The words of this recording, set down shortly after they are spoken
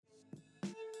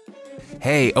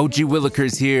Hey, OG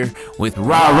Willikers here with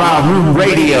Rah Rah Room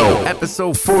Radio,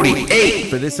 episode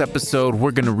 48. For this episode,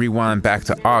 we're gonna rewind back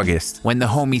to August when the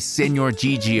homie Senor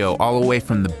Gigio, all the way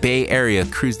from the Bay Area,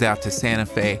 cruised out to Santa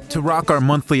Fe to rock our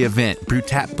monthly event, Brew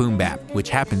Tap Boom Bap,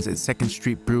 which happens at 2nd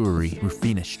Street Brewery,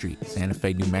 Rufina Street, Santa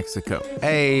Fe, New Mexico.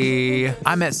 Hey,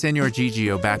 I met Senor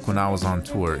Gigio back when I was on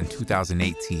tour in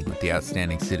 2018 with the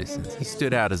Outstanding Citizens. He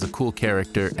stood out as a cool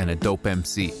character and a dope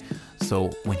MC. So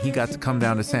when he got to come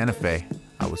down to Santa Fe,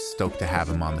 I was stoked to have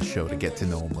him on the show to get to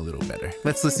know him a little better.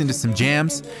 Let's listen to some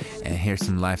jams and hear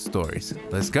some life stories.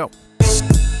 Let's go.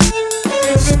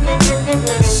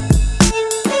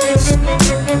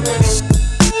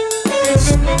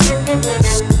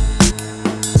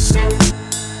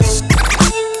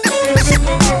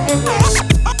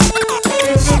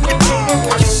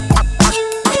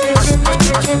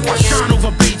 Shine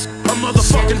over beats, a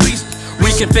motherfucking beast.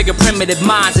 Reconfigure primitive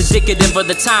minds, indicative of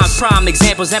the times. Prime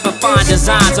examples, amplifying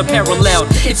designs are parallel.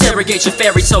 Interrogate your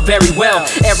fairy tale very well.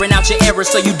 Airing out your errors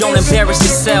so you don't embarrass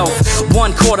yourself.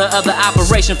 1/4 of the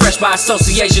operation, fresh by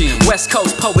association. West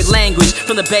Coast poet language,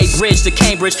 from the Bay Bridge to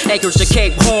Cambridge, acres to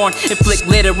Cape Horn. Inflict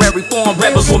literary form,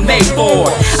 rebels were made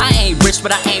for. I ain't rich,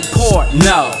 but I ain't poor,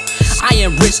 no. I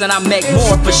am rich and I make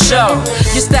more for sure.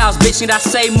 Your style's bitch, need I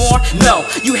say more? No,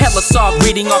 you hella soft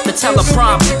reading off the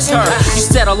teleprompter. You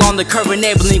settle on the curve,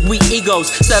 enabling weak egos,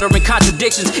 stuttering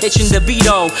contradictions, itching to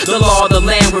veto. The law of the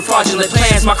land with fraudulent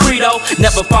plans, my credo.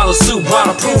 Never follow suit,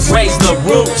 bottle proof, raise the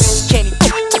roofs. Can't even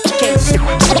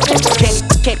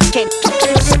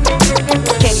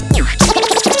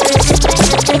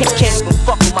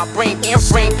fuck with my brain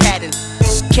pattern.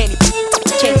 Can't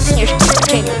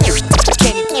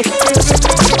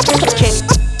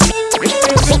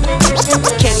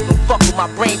even fuck with my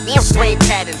brain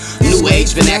pattern. New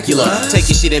age vernacular, take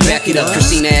your shit and back it up.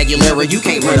 Christina Aguilera, you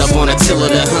can't run up on Attila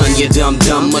the Hun, you dumb.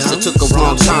 Musta took a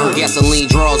wrong turn, gasoline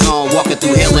draws on. Walking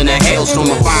through hell in a hailstorm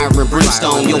of fire and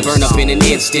brimstone. You'll burn up in an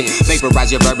instant,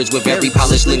 vaporize your verbiage with very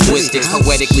polished linguistics.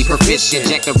 Poetically proficient,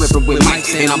 Jack the Ripper with Mike,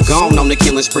 and I'm gone on the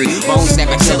killing spree. Bone snap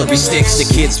artillery sticks, the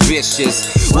kid's vicious.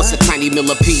 What's a tiny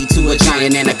millipede to a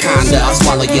giant anaconda? I'll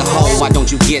swallow your whole, why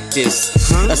don't you get this?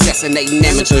 Assassinating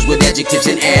amateurs with adjectives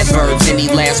and adverbs. Any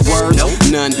last words?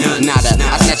 None, nada.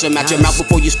 I snatch them out your mouth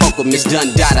before you spoke with Miss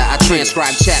Dundada. I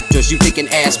transcribe chapters, you thinking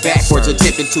ass backwards,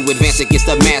 attempting to advance against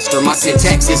the master. My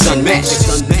syntax is unmatched.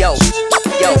 Yo,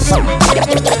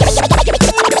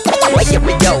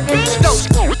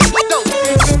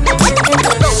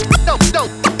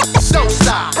 don't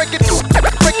stop. Break it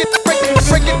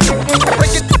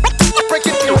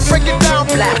down.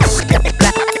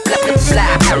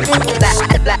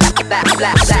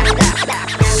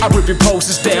 I rip your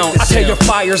posters down, I tear your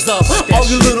fires up. All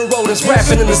you little rodents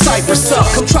rapping in the cypher suck.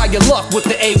 Come try your luck with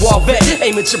the AWOL vet.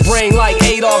 Aim at your brain like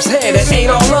Adolf's head. It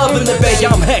ain't all love in the bay,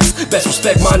 I'm Hex. Best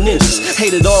respect my ninjas.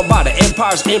 Hated on by the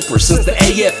Empire's emperor. Since the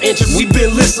AF entered, we've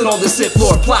been listed on the Sith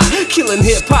Lord plot. Killing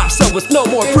hip-hop, so with no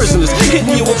more prisoners.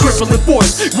 Hitting you with crippling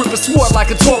force. Grip a sword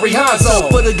like a Tory Hanzo.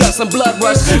 For the guts and blood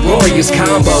rush, glorious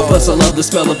combo. Plus I love the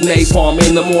smell of napalm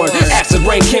in the morning. Acid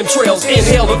rain chemtrails,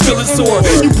 inhale and feel it soar.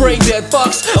 You brain dead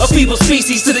fucks, a feeble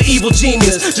species to the evil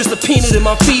genius. Just a peanut in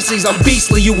my feces, I'm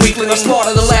beastly, you weakling. I'm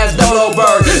smarter than last dodo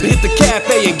bird. Hit the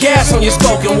cafe and gas on your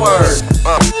spoken word.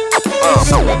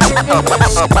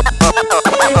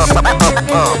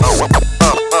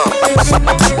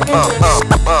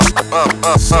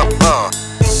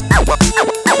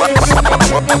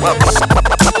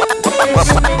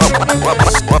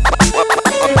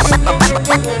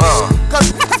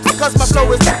 Cause my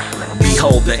flow is.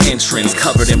 Behold the entrance,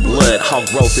 covered in blood. Hog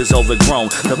growth is overgrown,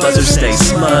 the buzzer stays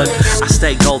smug. I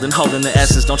stay golden, holding the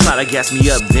essence. Don't try to gas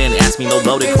me up, then ask me no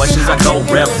loaded questions. I go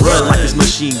rev run like this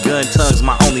machine gun. Tongue's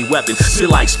my only weapon. Feel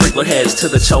like sprinkler heads to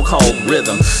the chokehold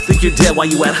rhythm. Think you're dead while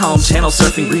you at home, channel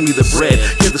surfing, bring me the bread.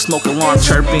 Hear the smoke alarm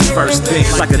chirping, first thing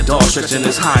like a dog stretching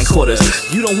his hindquarters.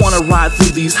 You don't wanna ride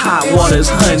through these hot waters,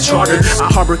 uncharted. I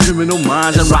harbor criminal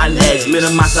minds and rotten eggs.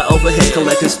 Minimize the overhead,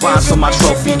 collecting spawns for my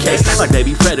trophy case. Like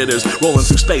baby predators, rolling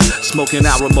through space, smoking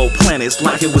out remote planets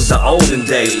like it was the olden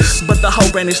days. But the whole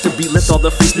brand is to be lift all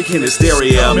the free speaking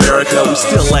hysteria. America, we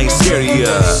still ain't scared of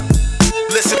ya.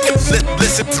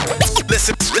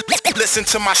 Listen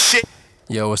to my shit.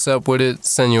 Yo, what's up with it?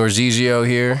 Senor Gigio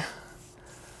here.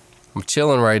 I'm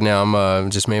chilling right now.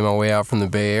 I'm just made my way out from the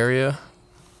Bay Area.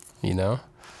 You know,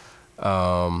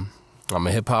 I'm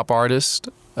a hip hop artist.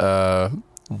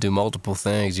 Do multiple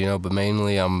things, you know, but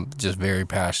mainly I'm just very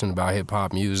passionate about hip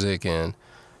hop music, and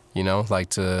you know, like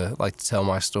to tell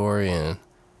my story and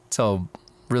tell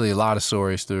really a lot of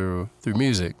stories through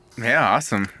music. Yeah,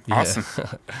 awesome. Yeah. Awesome.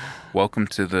 Welcome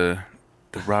to the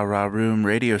the Raw Raw Room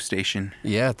radio station.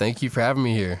 Yeah, thank you for having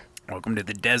me here. Welcome to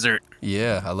the desert.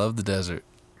 Yeah, I love the desert.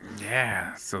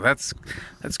 Yeah, so that's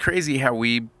crazy how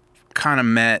we kind of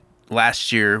met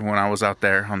last year when I was out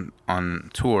there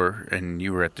on tour and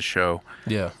you were at the show.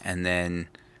 Yeah. And then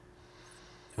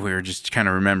we were just kind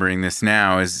of remembering this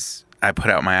now as I put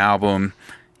out my album.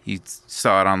 You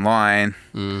saw it online.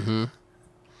 Mm-hmm.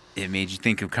 It made you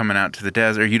think of coming out to the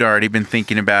desert. You'd already been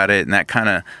thinking about it, and that kind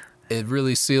of... It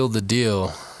really sealed the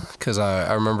deal because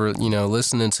I remember,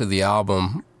 listening to the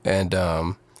album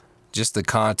and just the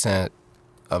content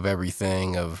of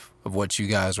everything, of what you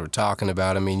guys were talking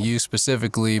about. I mean, you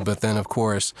specifically, but then, of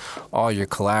course, all your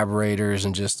collaborators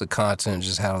and just the content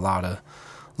just had a lot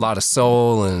of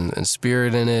soul and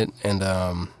spirit in it. And,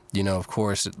 of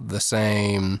course, the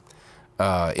same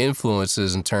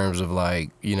influences in terms of, like,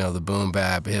 the boom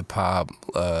bap, hip-hop,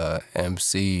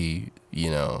 MC,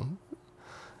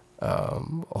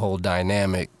 whole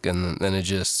dynamic, and then it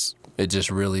just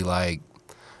really like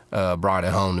brought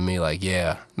it home to me. Like,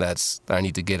 yeah, I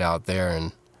need to get out there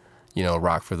and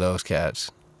rock for those cats.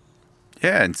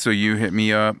 Yeah, and so you hit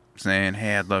me up saying,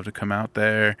 hey, I'd love to come out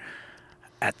there.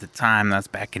 At the time, that's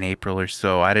back in April or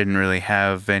so, I didn't really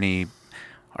have any.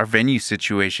 Our venue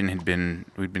situation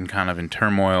we'd been kind of in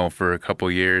turmoil for a couple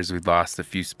years. We'd lost a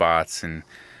few spots and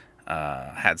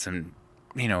had some,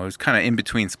 it was kind of in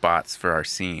between spots for our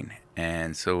scene.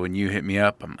 And so when you hit me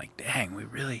up, I'm like, dang,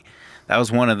 that was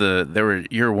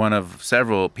you're one of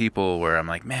several people where I'm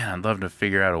like, man, I'd love to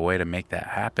figure out a way to make that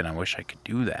happen. I wish I could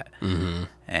do that. Mm-hmm.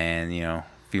 And, a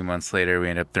few months later, we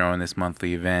ended up throwing this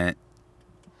monthly event,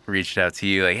 reached out to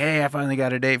you like, hey, I finally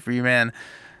got a date for you, man.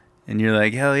 And you're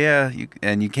like, hell yeah.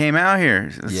 You came out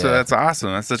here. Yeah. So that's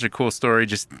awesome. That's such a cool story.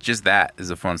 Just that is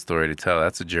a fun story to tell.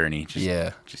 That's a journey.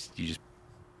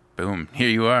 Boom, here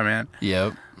you are, man.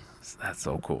 Yep. That's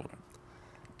so cool.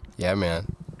 Yeah,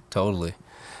 man. Totally.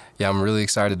 Yeah, I'm really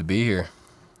excited to be here.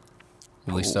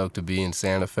 Really stoked to be in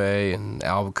Santa Fe and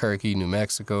Albuquerque, New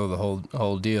Mexico, the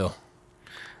whole deal.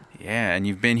 Yeah, and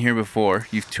you've been here before.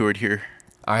 You've toured here.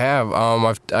 I have.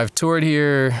 I've toured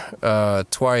here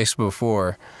twice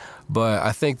before, but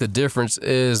I think the difference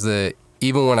is that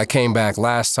even when I came back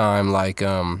last time, like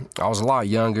I was a lot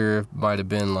younger, might have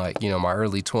been like my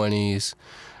early 20s,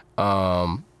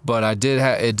 but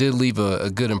it did leave a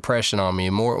good impression on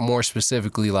me. More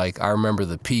specifically, like I remember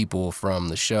the people from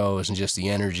the shows and just the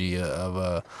energy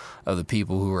of the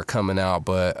people who were coming out,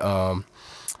 but.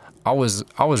 I was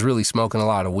really smoking a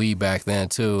lot of weed back then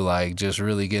too, like just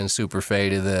really getting super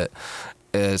faded. That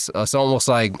it's almost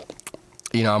like,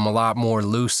 I'm a lot more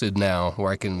lucid now,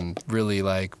 where I can really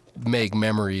like make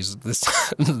memories this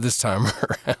time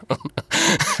around.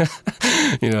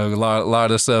 A lot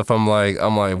of stuff. I'm like,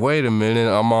 wait a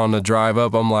minute, I'm on the drive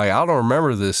up. I'm like, I don't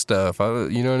remember this stuff.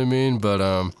 You know what I mean?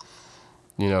 But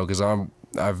because I've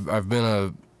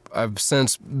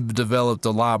since developed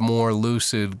a lot more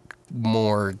lucid,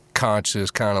 more conscious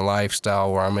kind of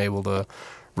lifestyle where I'm able to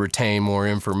retain more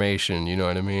information, you know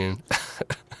what I mean?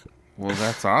 Well,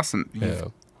 that's awesome. Yeah.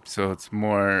 So it's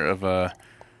more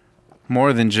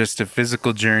than just a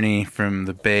physical journey from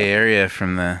the Bay Area,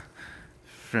 from the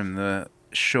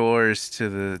shores to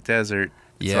the desert.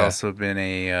 It's also been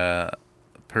a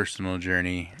personal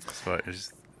journey as far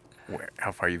as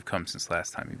how far you've come since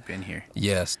last time you've been here.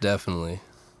 Yes, definitely.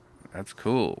 That's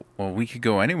cool. Well, we could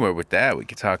go anywhere with that. We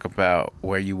could talk about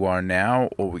where you are now,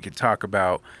 or we could talk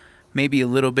about maybe a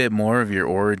little bit more of your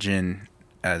origin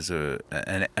as an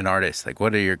artist. Like,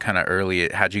 what are your kind of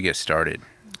how'd you get started?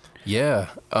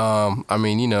 Yeah. I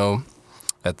mean,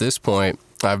 at this point,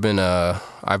 I've been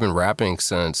rapping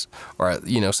since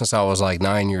I was like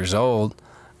 9 years old.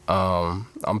 I'm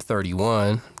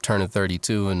 31, turning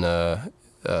 32 in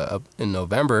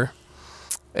November.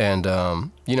 And,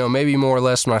 maybe more or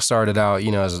less when I started out,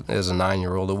 as a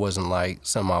 9-year-old, it wasn't like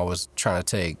something I was trying to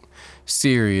take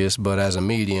serious, but as a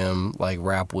medium, like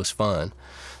rap was fun.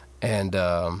 And,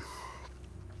 I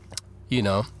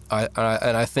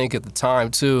think at the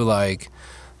time too, like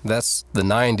that's the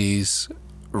 90s,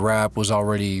 rap was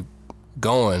already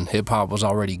going, hip hop was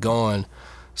already going.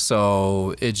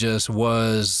 So it just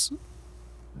was,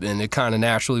 and it kind of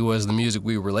naturally was the music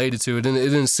we related to. It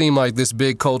didn't seem like this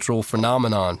big cultural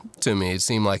phenomenon to me. It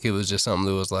seemed like it was just something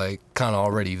that was like kind of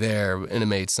already there, and it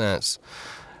made sense.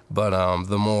 But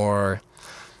the more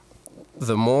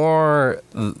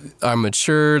I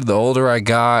matured, the older I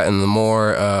got, and the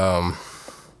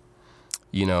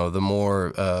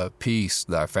more peace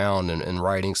that I found in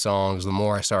writing songs, the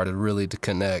more I started really to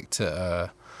connect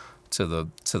to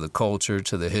the culture,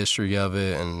 to the history of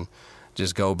it, and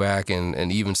just go back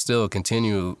and even still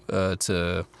continue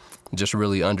to just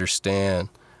really understand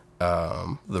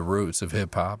the roots of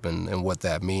hip hop and what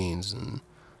that means, and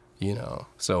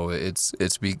so it's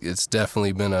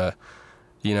definitely been a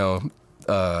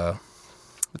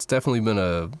it's definitely been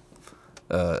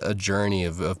a journey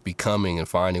of becoming and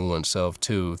finding oneself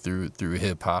too through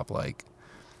hip hop. Like,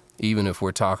 even if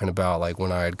we're talking about like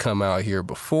when I had come out here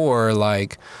before,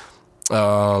 like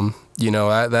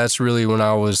that's really when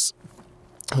I was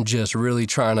just really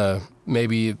trying to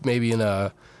maybe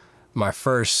in my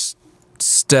first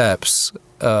steps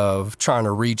of trying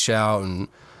to reach out and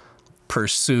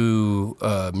pursue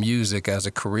music as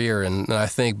a career. And I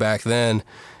think back then,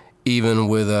 even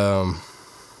with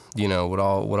with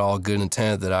all good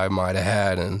intent that I might have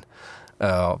had, and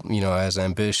as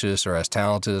ambitious or as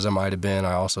talented as I might have been,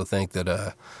 I also think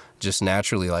that just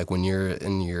naturally, like when you're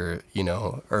in your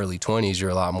early 20s, you're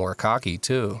a lot more cocky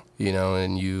too,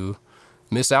 and you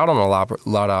miss out on a lot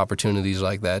of opportunities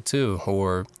like that too,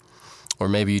 or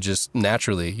maybe you just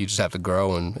have to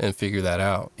grow and figure that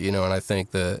out, and I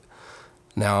think that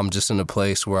now I'm just in a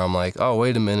place where I'm like, oh,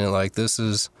 wait a minute, like this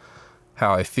is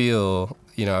how I feel.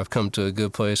 I've come to a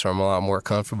good place where I'm a lot more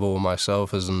comfortable with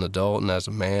myself as an adult and as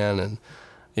a man, and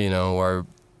where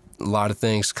a lot of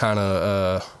things kind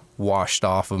of washed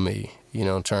off of me,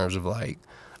 in terms of like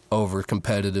over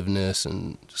competitiveness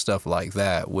and stuff like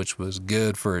that, which was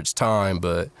good for its time,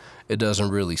 but it doesn't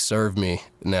really serve me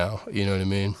now. You know what I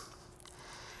mean?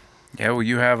 Yeah, well,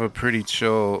 you have a pretty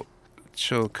chill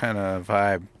kind of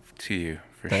vibe to you,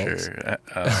 for Thanks. sure.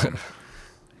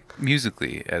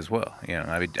 Musically as well,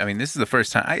 I mean, this is the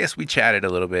first time. I guess we chatted a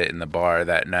little bit in the bar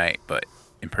that night, but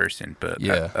in person. But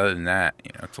yeah, other than that,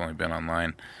 it's only been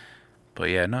online.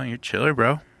 But yeah, no, you're chiller,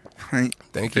 bro. Thank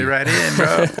you. Fit right in,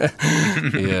 bro.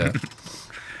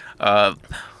 Yeah.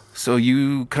 So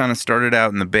you kind of started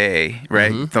out in the Bay,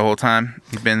 right? Mm-hmm. The whole time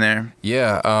you've been there?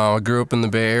 Yeah, I grew up in the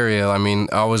Bay Area. I mean,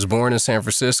 I was born in San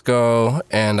Francisco,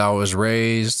 and I was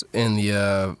raised in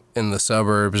the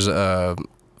suburbs,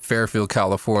 Fairfield,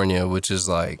 California, which is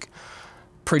like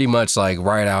pretty much like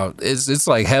right out. It's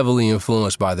like heavily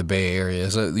influenced by the Bay Area.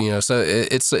 So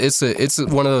it's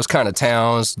one of those kind of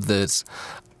towns that's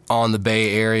on the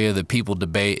Bay Area that people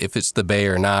debate if it's the Bay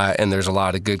or not, and there's a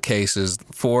lot of good cases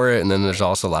for it, and then there's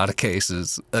also a lot of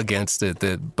cases against it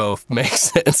that both make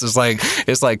sense. It's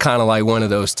like kind of like one of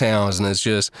those towns, and it's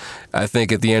just, I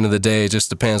think at the end of the day, it just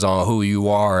depends on who you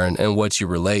are and what you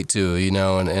relate to,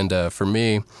 and for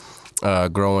me,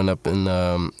 growing up in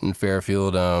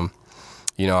Fairfield, I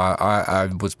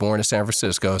was born in San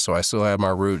Francisco, so I still had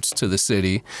my roots to the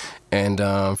city. And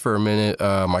for a minute,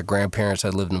 my grandparents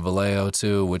had lived in Vallejo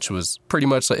too, which was pretty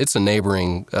much it's a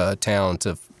neighboring town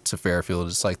to Fairfield.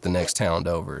 It's like the next town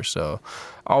over. So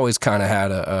I always kind of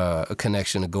had a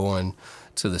connection to going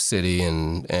to the city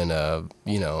and the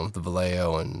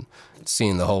Vallejo and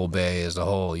seeing the whole Bay as a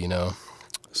whole,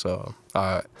 So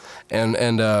and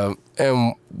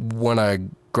when I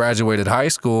graduated high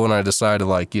school and I decided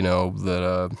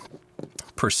that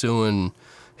pursuing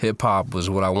hip hop was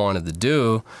what I wanted to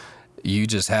do, you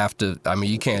just have to,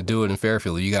 you can't do it in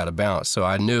Fairfield, you got to bounce. So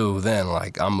I knew then,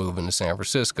 I'm moving to San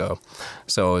Francisco.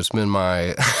 So it's been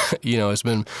my, it's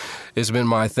been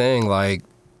my thing.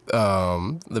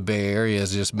 The Bay Area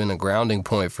has just been a grounding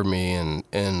point for me and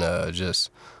just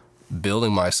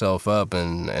building myself up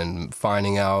and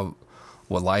finding out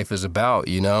what life is about,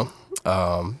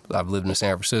 I've lived in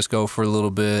San Francisco for a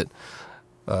little bit,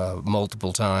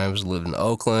 multiple times, lived in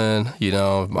Oakland,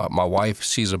 my wife,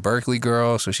 she's a Berkeley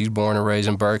girl, so she's born and raised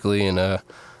in Berkeley, and I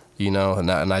end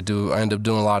up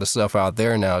doing a lot of stuff out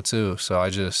there now too. So I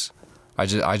just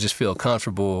feel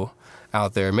comfortable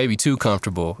out there, maybe too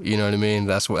comfortable, you know what I mean?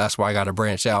 That's why I got to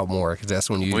branch out more, because that's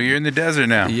when you... Well, you're in the desert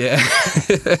now. Yeah.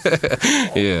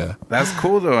 Yeah. That's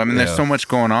cool, though. There's so much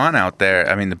going on out there.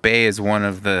 The Bay is one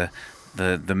of the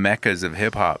meccas of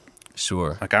hip-hop.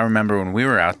 Sure. I remember when we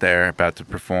were out there about to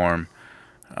perform,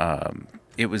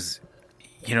 it was...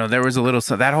 there was a little...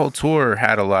 So that whole tour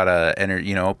had a lot of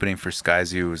energy, opening for Sky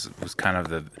Zoo was kind of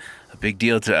a big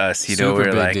deal to us. We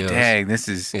were like, deals. Dang, this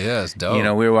is... Yeah, it's dope.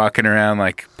 We were walking around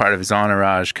like part of his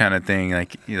entourage kind of thing.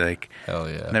 Hell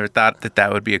yeah. Never thought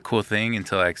that would be a cool thing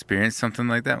until I experienced something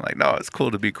like that. I'm like, no, it's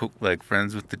cool to be cool,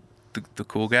 friends with the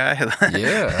cool guy.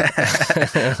 Yeah.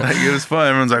 It was fun.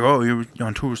 Everyone's like, oh, you're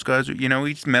on tour with Sky Zoo.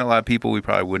 We just met a lot of people we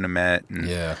probably wouldn't have met. And,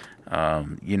 yeah.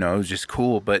 It was just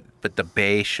cool. But the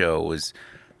Bay show was...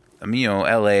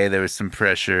 LA, there was some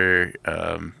pressure,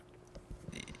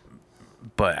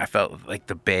 but I felt like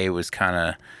the Bay was kind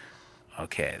of,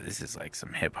 okay, this is like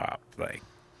some hip hop, they're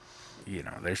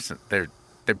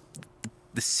the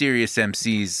serious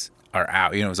MCs are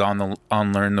out. You know, it was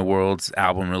on Learn the World's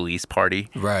album release party.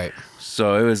 Right.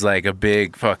 So it was like a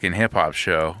big fucking hip hop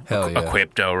show. Hell yeah.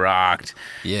 Equipto rocked.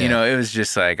 Yeah. You know, it was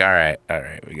just like, all right,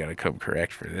 we got to come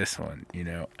correct for this one, you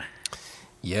know.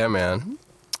 Yeah, man.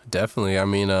 Definitely. I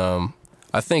mean,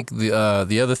 I think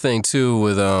the other thing too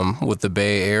with the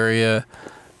Bay Area,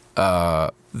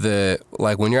 that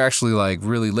like when you're actually like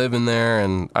really living there,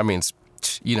 and I mean,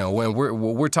 you know, when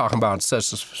we're talking about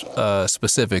such a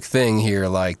specific thing here,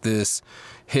 like this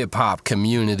hip hop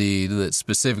community, that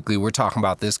specifically we're talking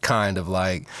about this kind of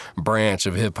like branch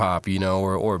of hip hop, you know,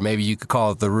 or maybe you could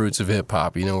call it the roots of hip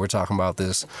hop. You know, we're talking about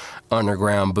this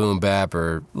underground boom bap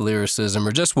or lyricism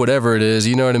or just whatever it is,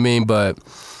 you know what I mean? But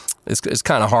it's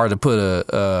kind of hard to put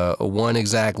a one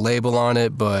exact label on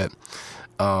it, but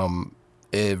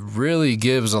it really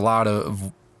gives a lot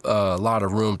of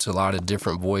room to a lot of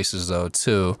different voices though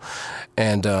too.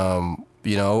 And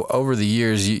you know, over the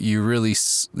years you really,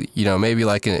 you know, maybe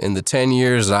like in the 10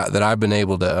 years that I've been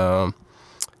able to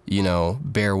you know,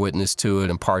 bear witness to it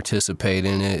and participate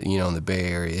in it, you know, in the Bay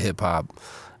Area hip hop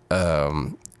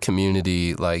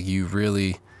community, like you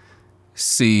really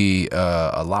see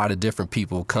a lot of different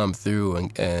people come through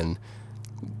and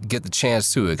get the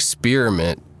chance to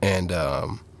experiment and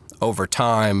over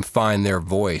time find their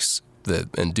voice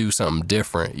and do something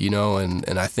different, you know,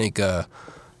 and I think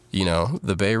you know,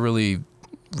 the Bay really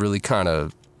kind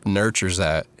of nurtures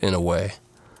that in a way.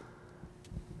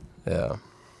 Yeah.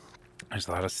 There's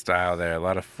a lot of style there, a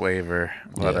lot of flavor,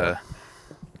 a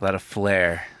lot of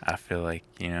flair, I feel like,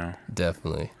 you know.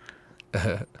 Definitely.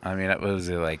 I mean, that was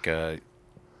like I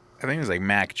think it was like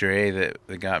Mac Dre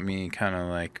that got me kind of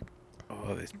like,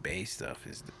 oh, this bass stuff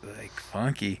is like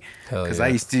funky. Because I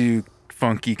used to do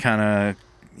funky kind of,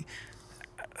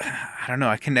 I don't know,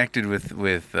 I connected with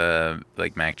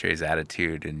like Mac Dre's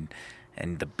attitude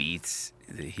and the beats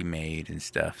that he made and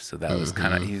stuff. So that was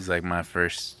kind of, he was like my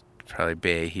first probably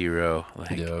Bay hero.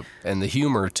 Like, yep. And the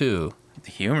humor too.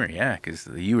 The humor, yeah, because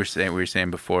we were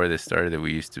saying before this started that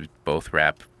we used to both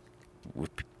rap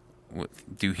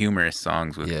do humorous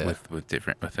songs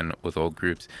with old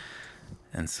groups,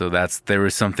 and so there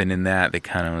was something in that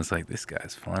kind of was like, this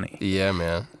guy's funny. Yeah,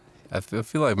 man. I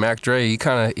feel like Mac Dre,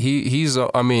 he's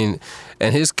I mean,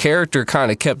 and his character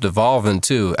kind of kept evolving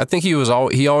too. I think he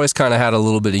always kind of had a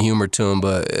little bit of humor to him,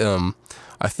 but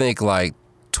I think like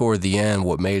toward the end,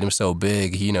 what made him so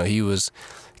big, you know, he was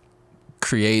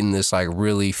creating this like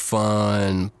really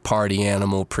fun party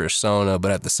animal persona,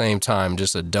 but at the same time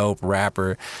just a dope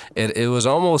rapper. It was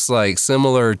almost like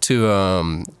similar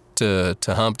to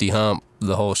Humpty Hump,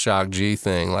 the whole Shock G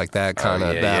thing, like that kind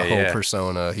of whole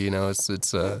persona. You know,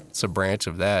 it's a branch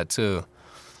of that too.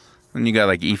 And you got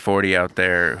like E40 out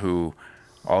there who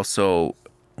also,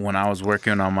 when I was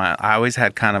working on I always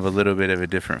had kind of a little bit of a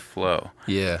different flow.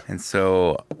 Yeah. And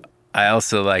so I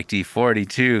also liked E40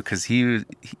 too, because he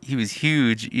was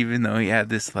huge, even though he had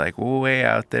this like way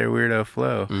out there weirdo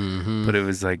flow. Mm-hmm. But it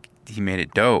was like he made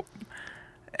it dope.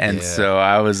 And so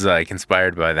I was like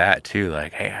inspired by that too.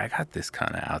 Like, hey, I got this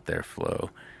kind of out there flow.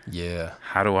 Yeah.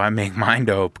 How do I make mine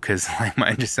dope? Because like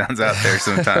mine just sounds out there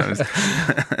sometimes.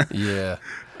 Yeah.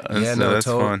 Yeah, so that's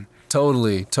fun.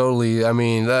 Totally. I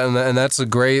mean, and that's a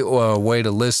great way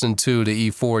to listen to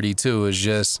E40 too, is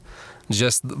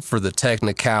just for the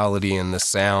technicality and the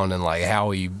sound and like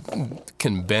how he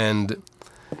can bend,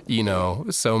 you know,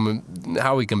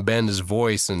 how he can bend his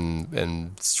voice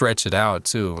and stretch it out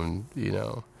too, and you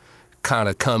know, kind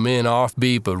of come in off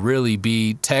beat but really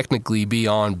technically be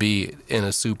on beat in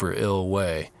a super ill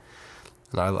way.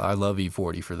 And I love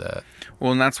E40 for that.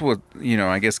 Well, and that's what, you know,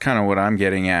 I guess kind of what I'm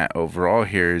getting at overall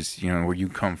here is, you know, where you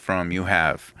come from, you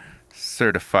have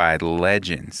certified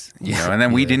legends, you know, and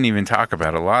then we didn't even talk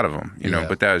about a lot of them, you know,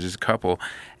 but that was just a couple.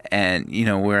 And, you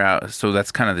know, we're out. So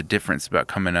that's kind of the difference about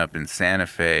coming up in Santa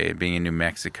Fe, being in New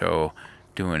Mexico,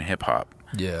 doing hip hop.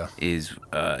 Yeah. Is,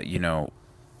 you know,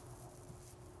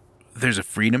 there's a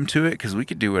freedom to it because we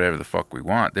could do whatever the fuck we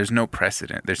want. There's no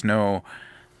precedent. There's no,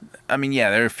 I mean, yeah,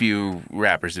 there are a few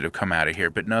rappers that have come out of here,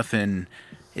 but nothing,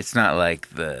 it's not like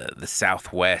the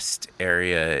Southwest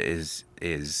area is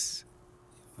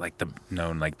like the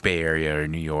known like Bay Area or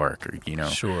New York or, you know.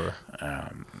 Sure.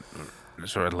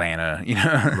 Or Atlanta, you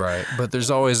know. Right. But there's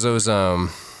always those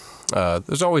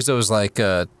like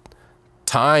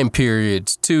time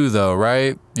periods too, though,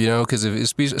 right? You know, because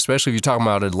especially if you're talking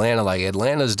about Atlanta, like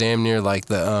Atlanta's damn near like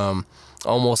the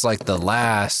almost like the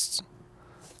last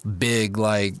big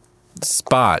like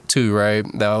spot too, right?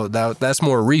 That's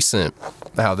more recent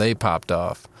how they popped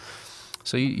off.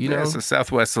 So you know, so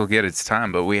Southwest will get its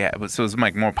time, but so it's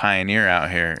like more pioneer out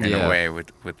here in a way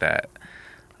with that.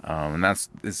 And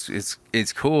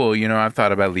it's cool. You know, I've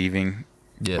thought about leaving,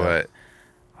 but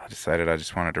I decided I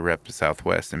just wanted to rep the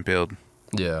Southwest and build.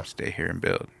 Yeah. Stay here and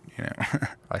build, you know.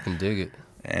 I can dig it.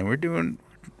 And we're building.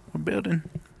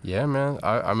 Yeah, man.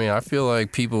 I mean, I feel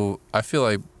like people feel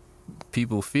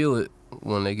it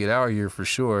when they get out here for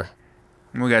sure.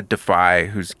 We got Defy,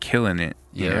 who's killing it.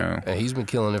 Yeah, you know? And he's been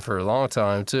killing it for a long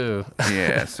time too.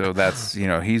 Yeah, so that's, you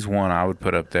know, he's one I would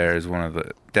put up there as one of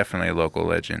the, definitely a local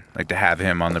legend. Like, to have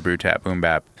him on the Brew Tap Boom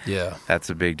Bap, yeah, that's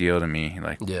a big deal to me.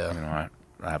 Like, yeah, you know,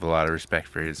 I have a lot of respect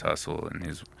for his hustle and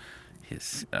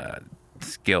his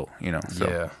skill, you know. So,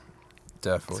 yeah,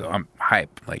 definitely. So I'm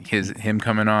hyped. Like, him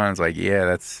coming on is like, yeah,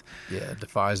 that's... Yeah,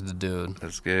 Defy's the dude.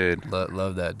 That's good.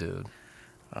 Love that dude.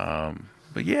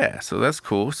 But yeah, so that's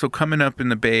cool. So coming up in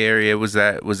the Bay Area, was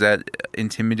that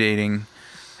intimidating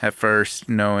at first,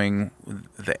 knowing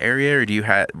the area, or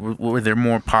were there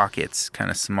more pockets,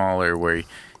 kind of smaller, where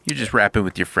you just rapping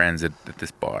with your friends at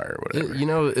this bar or whatever? You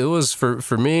know, it was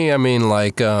for me. I mean,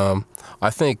 like, I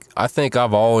think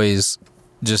I've always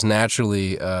just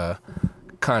naturally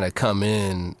kind of come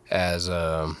in as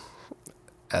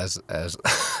as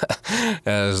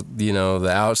you know,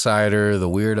 the outsider, the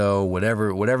weirdo,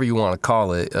 whatever you want to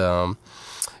call it.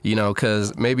 You know,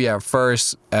 because maybe at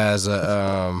first, as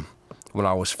when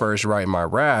I was first writing my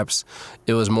raps,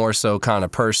 it was more so kind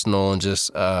of personal and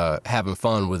just having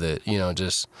fun with it. You know,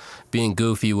 just being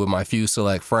goofy with my few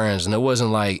select friends, and it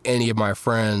wasn't like any of my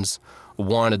friends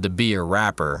wanted to be a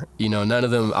rapper. You know, none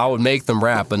of them. I would make them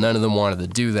rap, but none of them wanted to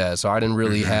do that. So I didn't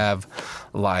really have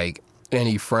like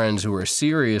any friends who were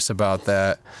serious about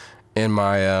that in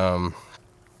my,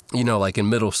 you know, like in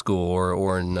middle school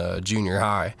or in junior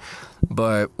high.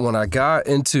 But when I got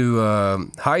into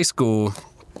high school,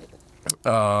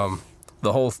 the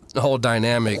whole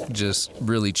dynamic just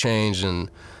really changed and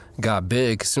got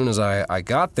big as soon as I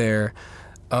got there.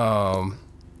 And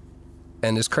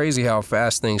it's crazy how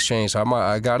fast things change. So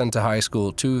I got into high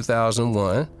school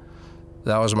 2001.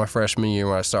 That was my freshman year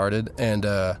when I started. And,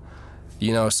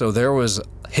 you know, so there was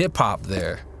hip hop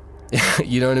there.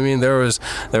 You know what I mean? There was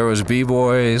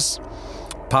b-boys,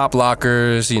 pop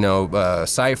lockers, you know,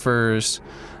 ciphers.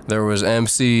 There was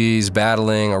MCs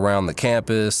battling around the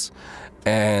campus,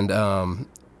 and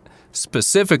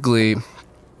specifically,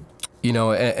 you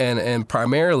know, and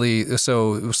primarily,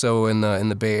 so in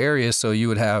the Bay Area, so you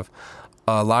would have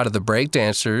a lot of the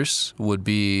breakdancers would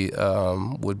be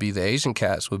the Asian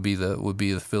cats, would be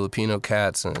the Filipino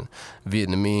cats and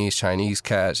Vietnamese, Chinese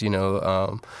cats. You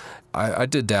know, I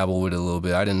did dabble with it a little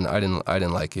bit. I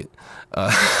didn't like it.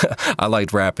 I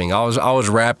liked rapping. I was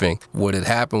rapping. What had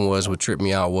happened was, what tripped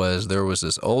me out was, there was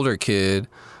this older kid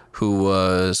who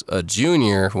was a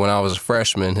junior when I was a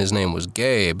freshman. His name was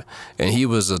Gabe, and he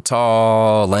was a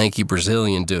tall, lanky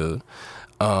Brazilian dude.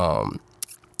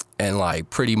 And like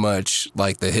pretty much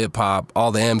like the hip hop,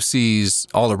 all the MCs,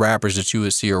 all the rappers that you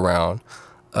would see around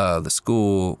the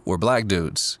school were black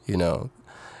dudes, you know.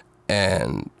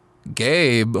 And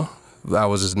Gabe, that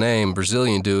was his name,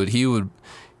 Brazilian dude, he would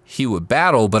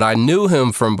battle, but I knew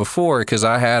him from before because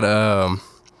I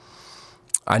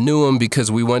knew him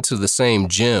because we went to the same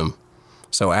gym.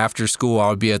 So after school, I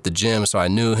would be at the gym, so I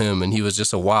knew him, and he was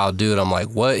just a wild dude. I'm like,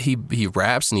 what? He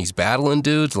raps and he's battling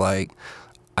dudes? Like,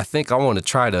 I think I want to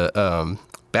try to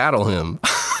battle him,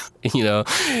 you know,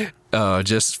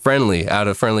 just friendly, out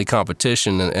of friendly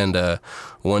competition. And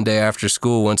one day after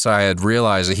school, once I had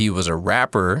realized that he was a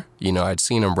rapper, you know, I'd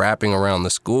seen him rapping around the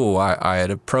school, I had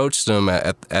approached him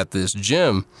at this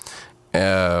gym.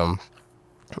 And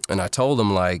I told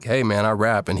him, like, hey, man, I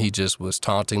rap. And he just was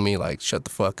taunting me, like, shut the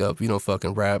fuck up. You don't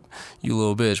fucking rap, you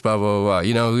little bitch, blah, blah, blah, blah.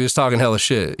 You know, he was talking hella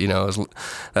shit, you know.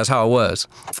 That's how it was.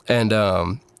 And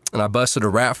I busted a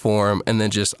rap for him, and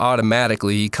then just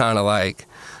automatically he kind of, like,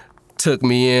 took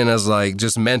me in as, like,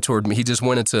 just mentored me. He just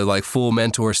went into, like, full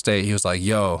mentor state. He was like,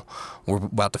 yo, we're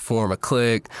about to form a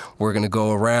clique. We're going to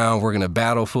go around. We're going to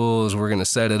battle fools. We're going to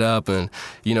set it up. And,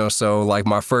 you know, so, like,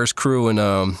 my first crew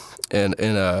I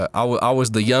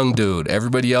was the young dude.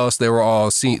 Everybody else, they were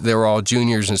all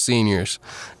juniors and seniors,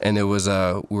 and it was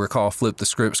we were called Flip the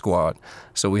Script Squad.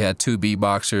 So we had 2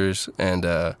 beatboxers and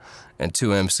 2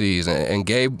 MCs, and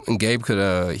Gabe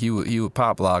could he would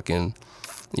pop lock and,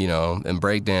 you know, and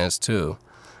break dance too.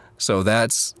 So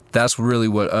that's really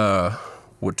what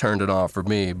turned it on for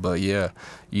me. But yeah,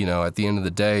 you know, at the end of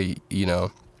the day, you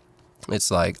know,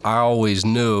 it's like I always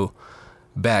knew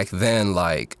back then,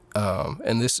 like.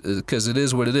 And this, because it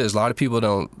is what it is. A lot of people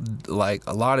don't, like,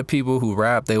 a lot of people who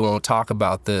rap, they won't talk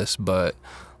about this, but,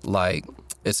 like,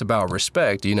 it's about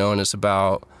respect, you know, and it's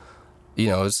about, you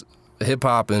know, hip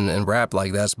hop and rap,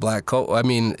 like that's black culture. I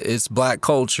mean, it's black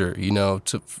culture, you know,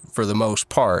 for the most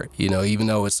part, you know, even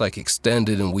though it's like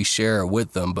extended and we share it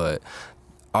with them, but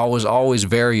I was always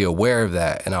very aware of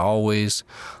that, and I always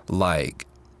like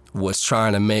was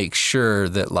trying to make sure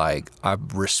that like I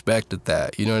respected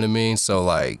that, you know what I mean? So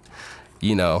like,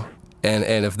 you know, and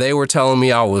if they were telling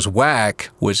me I was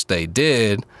whack, which they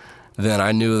did, then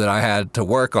I knew that I had to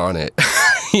work on it.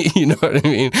 You know what I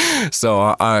mean?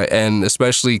 So and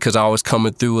especially because I was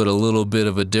coming through with a little bit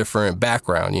of a different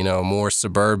background, you know, more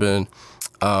suburban,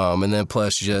 and then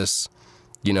plus just,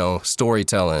 you know,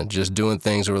 storytelling, just doing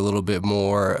things that were a little bit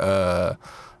more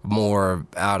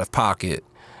out of pocket.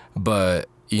 But,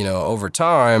 you know, over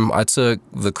time, I took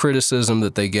the criticism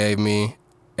that they gave me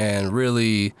and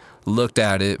really looked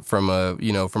at it from a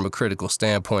critical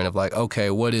standpoint of like,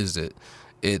 okay, what is it?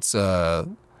 It's the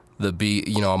beat,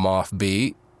 you know, I'm off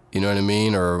beat, you know what I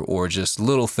mean? Or just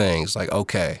little things like,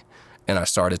 okay. And I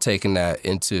started taking that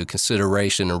into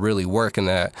consideration and really working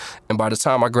that. And by the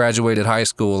time I graduated high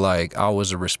school, like I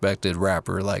was a respected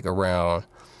rapper, like around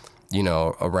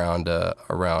the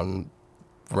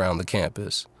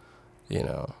campus, you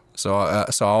know. So I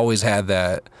always had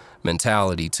that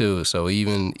mentality too. So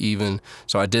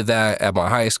so I did that at my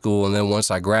high school, and then once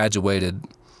I graduated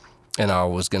and I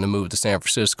was going to move to San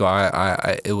Francisco,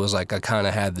 it was like I kind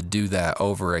of had to do that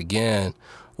over again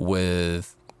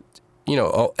with, you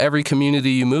know, every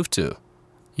community you move to,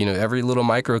 you know, every little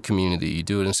micro community. You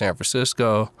do it in San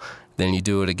Francisco, then you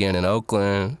do it again in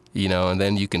Oakland, you know, and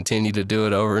then you continue to do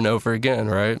it over and over again,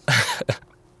 right?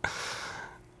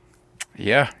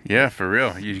 Yeah, for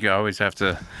real. You always have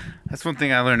to. That's one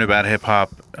thing I learned about hip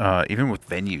hop, even with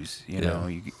venues, you know,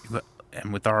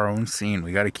 and with our own scene,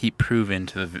 we got to keep proving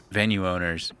to the venue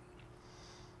owners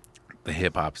the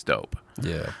hip hop's dope.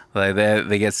 Yeah. Like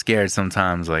they get scared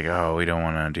sometimes, like, oh, we don't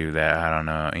want to do that. I don't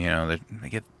know. You know, they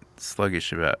get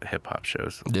sluggish about hip hop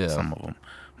shows. Yeah. Some of them,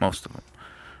 most of them.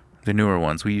 The newer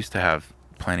ones, we used to have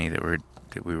plenty that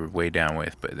we were way down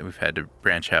with, but we've had to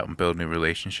branch out and build new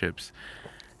relationships.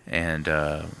 And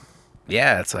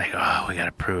it's like, oh, we got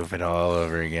to prove it all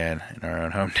over again in our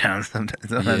own hometown.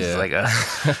 Sometimes it's like,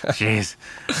 jeez.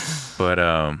 But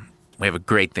we have a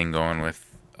great thing going with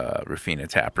Rafina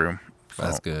Tap Room. So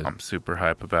that's good. I'm super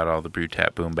hype about all the brew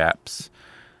tap boom baps.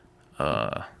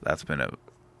 That's been a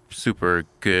super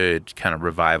good kind of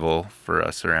revival for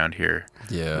us around here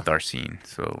with our scene.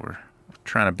 So we're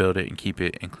trying to build it and keep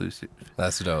it inclusive.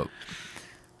 That's dope.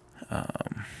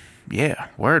 Yeah,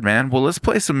 word, man. Well, let's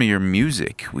play some of your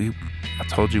music. I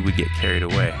told you we'd get carried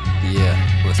away.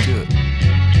 Yeah, let's do it.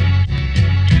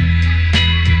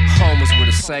 Home is where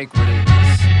the sacred is.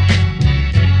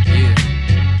 Yeah.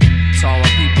 To all my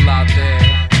people out there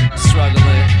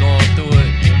struggling, going through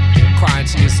it, crying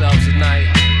to yourselves at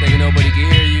night, thinking nobody can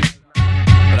hear you.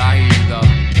 But I hear you though.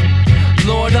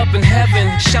 Lord up in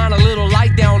heaven, shine a little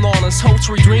light down on us. Hopes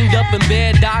we dreamed up in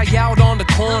bed, die out on the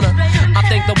corner. I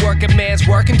think the working man's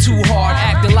working too hard,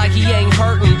 acting like he ain't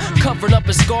hurting, covering up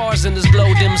his scars, and his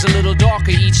glow dims a little darker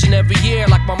each and every year.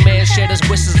 Like my man shared his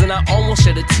wishes and I almost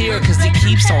shed a tear, cause he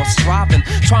keeps on striving,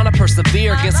 trying to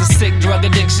persevere against a sick drug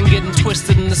addiction, getting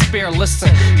twisted in the spirit.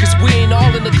 Listen, cause we ain't all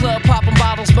in the club popping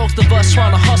bottles, most of us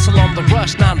trying to hustle on the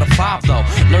rush, 9 to 5 though.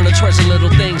 Learn to treasure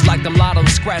little things like them lotto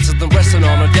scratches, then resting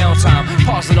on our downtime,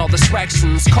 pausing all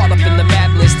distractions, caught up in the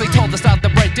madness. They told us not to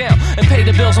break down and pay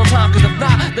the bills on time, cause if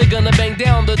not, they're gonna bang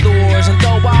down the doors and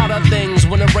throw out our things.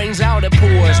 When it rains out, it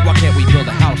pours. Why can't we build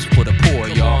a house for the poor,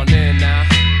 y'all? Come on in now.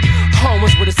 Home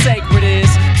is where the sacred is.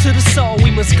 To the soul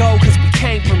we must go, cause we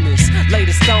came from this. Lay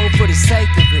the stone for the sake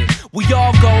of it. We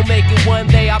all gon' make it one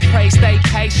day, I pray. Stay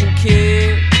patient,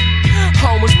 kid.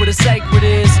 Home is where the sacred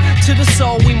is. To the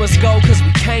soul we must go, cause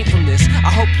we came from this.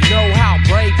 I hope you know how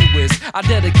brave you is. I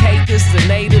dedicate this to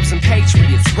natives and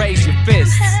patriots. Raise your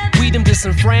fists. We them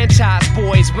disenfranchised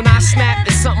boys. When I snap,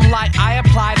 it's something like I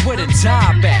applied with a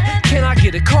job at. Can I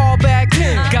get a call back?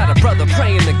 Got a brother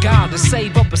praying to God to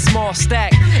save up a small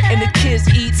stack. And the kids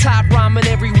eat top ramen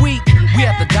every week. We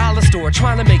at the dollar store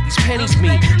trying to make these pennies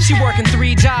meet. She working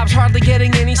 3 jobs, hardly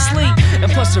getting any sleep.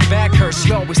 And plus her back hurts,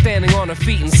 she always standing on her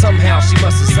feet. And somehow she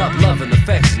must have up love and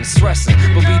affection, stressing.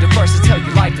 But be the first to tell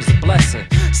you life is a blessing.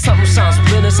 Something shines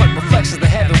within us like reflections of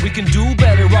heaven. We can do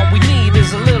better, all we need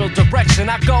is a little direction.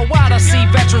 I go out, I see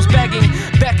veterans begging,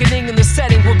 beckoning in the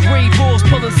setting where greed rules,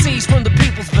 pulling seeds from the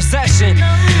people's possession.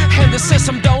 And the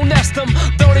system don't nest them,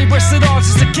 though they risk it all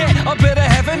just to get a bit of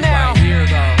heaven now. Right here,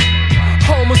 though.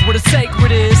 Home is where the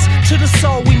sacred is. To the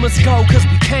soul we must go, cause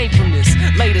we came from this.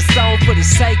 Lay the stone for the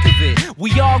sake of it.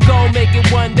 We all gon' make it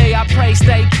one day, I pray.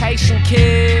 Stay patient,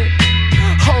 kid.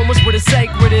 Home is where the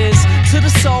sacred is. To the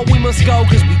soul we must go,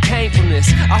 cause we came from this.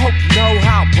 I hope you know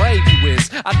how brave you is.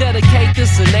 I dedicate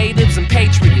this to natives and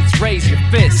patriots. Raise your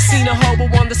fists. Seen a hobo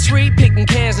on the street picking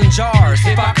cans and jars.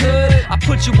 If I could, I'd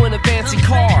put you in a fancy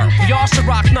car. We all should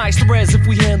rock nice threads if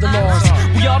we handle ours.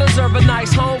 We all deserve a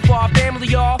nice home for our family,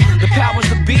 y'all. The powers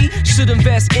that be should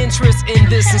invest interest in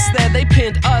this. Instead, they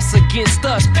pinned us against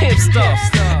us, pimp stuff.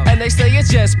 And they say it's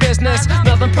just business,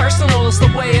 nothing personal. It's the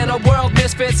way of the world,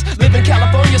 misfits. Live in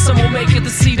California, some will make it to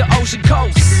see the ocean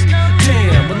coast.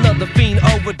 Damn, another fiend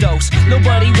overdose.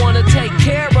 Nobody wanna take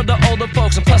care of the older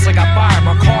folks. And plus I got fired,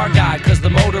 my car died cause the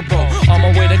motor broke. On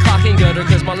my way to clock and gutter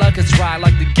cause my luck is dry.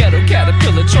 Like the ghetto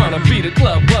caterpillar trying to beat a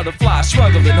club butterfly,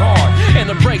 struggling hard. And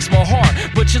it breaks my heart,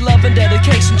 but your love and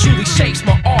dedication truly shapes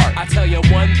my art. I tell you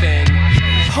one thing,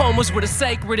 home is where the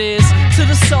sacred is. To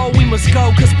the soul we must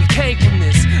go cause we came from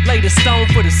this. Lay the stone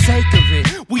for the sake of it.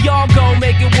 We all gon'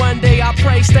 make it one day, I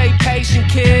pray, stay patient,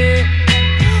 kid.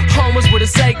 Home is where the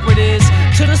sacred is.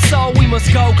 To the soul we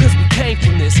must go cause we came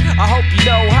from this. I hope you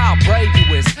know how brave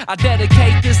you is. I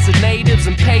dedicate this to natives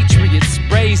and patriots.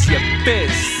 Raise your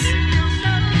fists.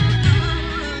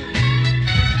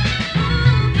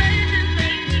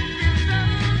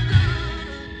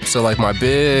 So like my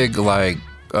big like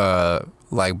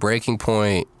breaking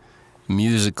point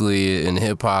musically in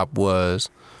hip hop was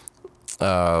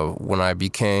when I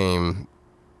became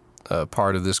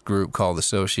part of this group called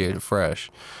Associated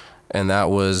Fresh. And that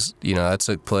was, you know, that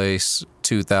took place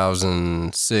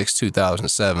 2006,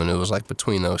 2007. It was like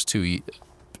between those two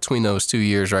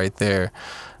years right there.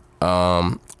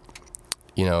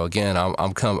 You know, again,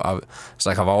 it's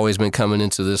like I've always been coming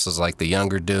into this as like the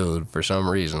younger dude for some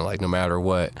reason, like no matter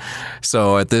what.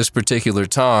 So at this particular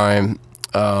time,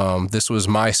 this was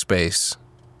MySpace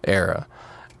era.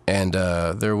 And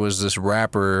there was this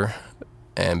rapper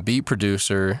and beat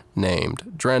producer named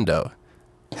Drendo,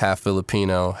 half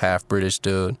Filipino, half British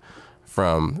dude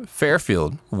from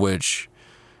Fairfield, which,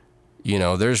 you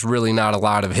know, there's really not a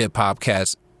lot of hip hop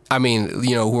cats. I mean,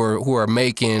 you know, who are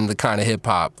making the kind of hip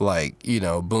hop like, you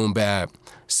know, boom bap,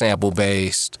 sample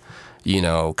based, you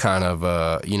know, kind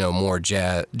of you know, more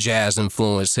jazz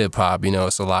influenced hip hop. You know,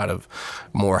 it's a lot of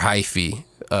more hyphy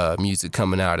music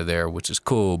coming out of there, which is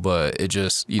cool, but it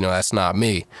just, you know, that's not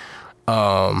me.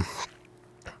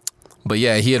 But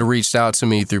yeah, he had reached out to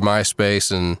me through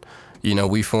MySpace, and you know,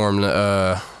 we formed.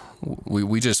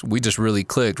 We just really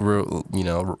clicked, you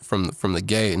know, from the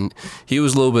gate. And he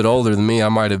was a little bit older than me. I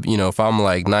might have, you know, if I'm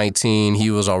like 19,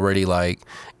 he was already like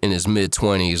in his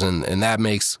mid-20s, and that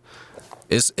makes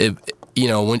you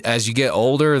know, when as you get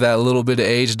older, that little bit of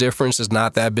age difference is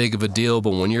not that big of a deal.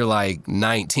 But when you're like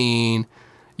 19,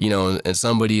 you know, and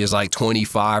somebody is like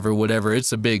 25 or whatever,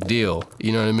 it's a big deal.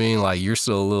 You know what I mean? Like, you're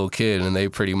still a little kid, and they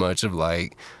pretty much have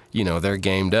like, you know, they're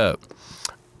gamed up.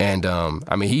 And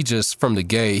I mean, he just from the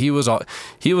gate, he was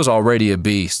already a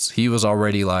beast. He was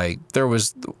already like,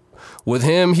 with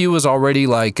him, he was already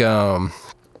like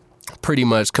pretty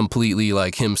much completely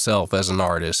like himself as an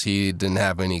artist. He didn't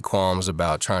have any qualms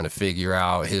about trying to figure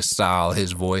out his style,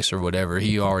 his voice or whatever.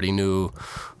 He already knew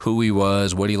who he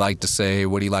was, what he liked to say,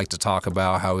 what he liked to talk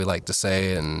about, how he liked to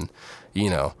say it, and, you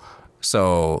know,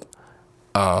 so,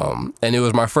 and it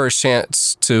was my first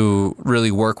chance to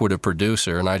really work with a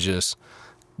producer, and I just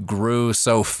grew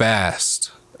so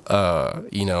fast,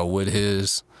 you know, with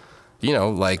his, you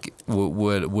know, like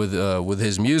with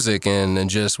his music and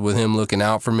just with him looking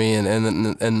out for me,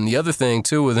 and the other thing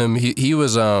too with him, he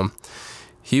was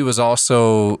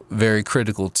also very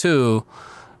critical too.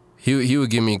 He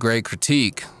would give me great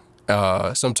critique,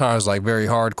 sometimes like very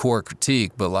hardcore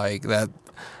critique, but like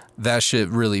that shit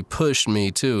really pushed me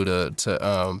too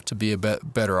to be a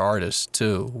better artist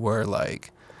too. Where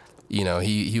like, you know,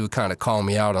 he would kind of call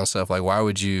me out on stuff like, why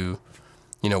would you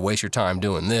know, waste your time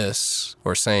doing this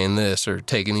or saying this or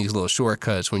taking these little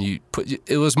shortcuts when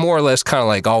it was more or less kind of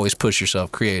like always push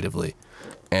yourself creatively,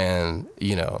 and,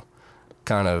 you know,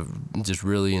 kind of just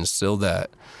really instilled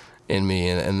that in me.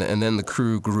 And then the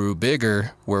crew grew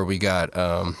bigger where we got,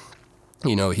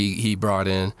 you know, he brought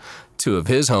in two of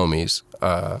his homies,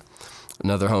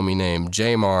 another homie named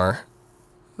Jamar,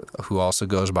 who also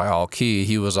goes by All Key.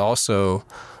 He was also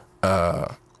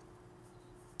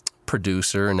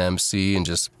producer and MC and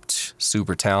just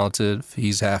super talented.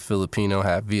 He's half Filipino,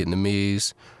 half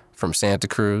Vietnamese, from Santa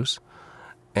Cruz.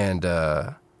 And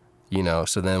you know,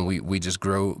 so then we just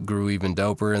grew even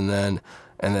doper, and then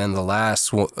the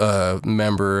last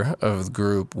member of the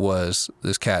group was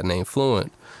this cat named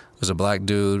Fluent. It was a black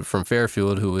dude from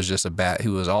Fairfield who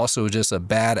was also just a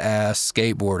badass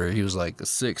skateboarder. He was like a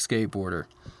sick skateboarder.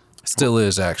 Still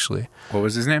is, actually. What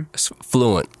was his name?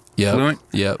 Fluent. Yep. Fluent?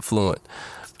 Yep, Fluent.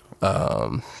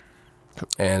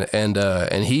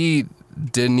 and he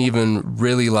didn't even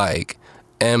really like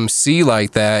MC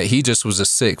like that. He just was a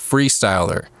sick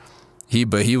freestyler.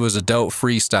 But he was a dope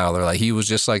freestyler. Like, he was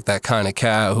just like that kind of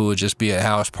cat who would just be at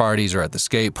house parties or at the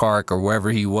skate park or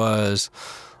wherever he was,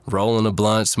 rolling a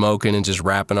blunt, smoking, and just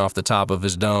rapping off the top of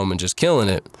his dome and just killing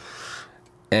it.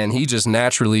 And he just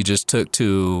naturally just took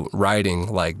to writing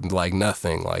like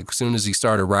nothing. Like, as soon as he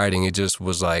started writing, it just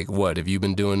was like, what, have you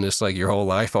been doing this like your whole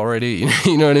life already?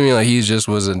 You know what I mean? Like, he just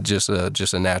wasn't just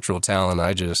a natural talent.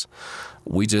 As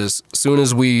soon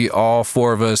as we, all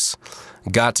four of us,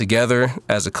 got together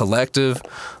as a collective,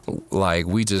 like,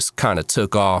 we just kind of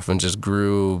took off and just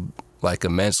grew like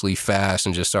immensely fast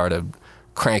and just started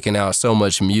cranking out so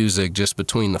much music just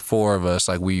between the four of us.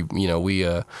 Like, we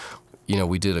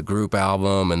did a group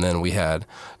album, and then we had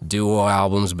duo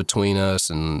albums between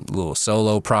us and little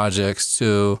solo projects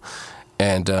too.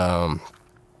 And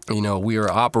we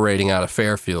were operating out of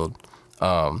Fairfield.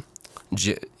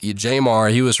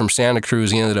 Jamar, he was from Santa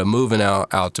Cruz. He ended up moving out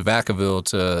to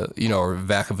Vacaville or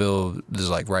Vacaville is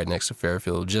like right next to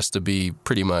Fairfield, just to be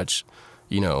pretty much,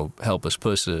 help us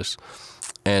push this.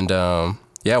 And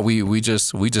we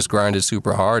just grinded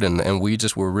super hard, and we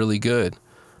just were really good.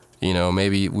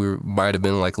 Maybe we might have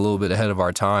been like a little bit ahead of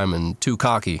our time and too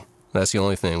cocky. That's the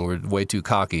only thing. We're way too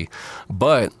cocky.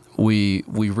 But we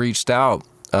reached out,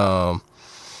 and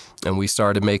we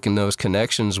started making those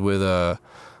connections with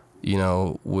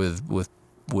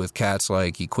with cats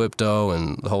like Equipto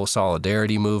and the whole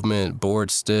Solidarity movement,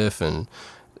 Board Stiff, and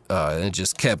it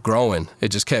just kept growing.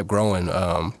 Because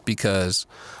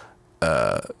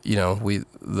the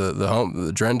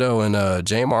Drendo and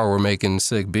Jamar were making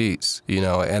sick beats,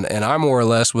 and I more or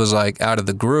less was like, out of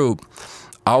the group,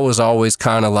 I was always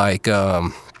kind of like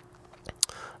the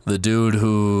dude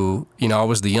who, I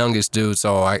was the youngest dude,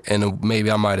 so maybe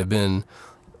I might have been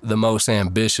the most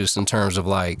ambitious in terms of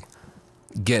like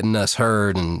getting us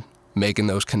heard and making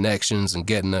those connections and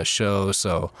getting us shows.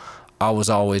 So I was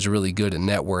always really good at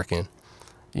networking,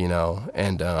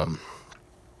 and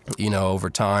over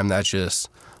time, that's just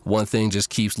one thing just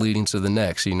keeps leading to the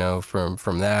next.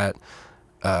 From that,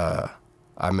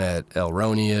 I met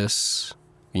Elronius,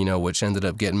 which ended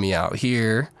up getting me out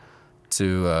here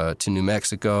to New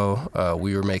Mexico.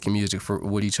 We were making music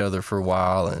with each other for a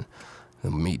while, and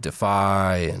meet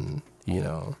Defy, and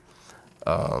then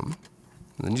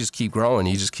you just keep growing.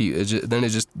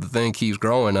 The thing keeps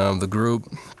growing. The group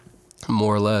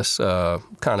more or less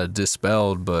kind of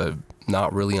dispelled, but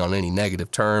not really on any negative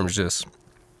terms. Just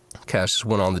cats just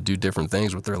went on to do different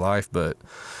things with their life. But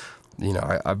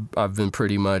I've been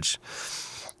pretty much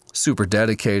super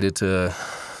dedicated to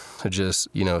just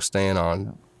staying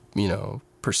on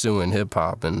pursuing hip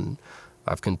hop, and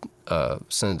I've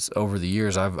since over the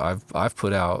years I've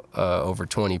put out over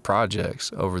 20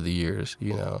 projects over the years.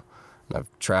 I've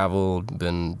traveled,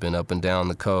 been up and down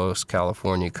the coast,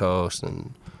 California coast,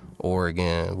 and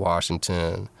Oregon,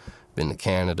 Washington. Been to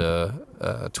Canada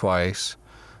twice,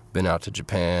 been out to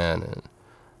Japan,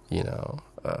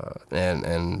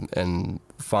 and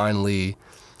finally,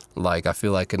 like, I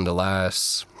feel like in the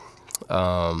last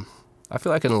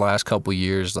couple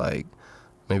years, like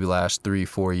maybe last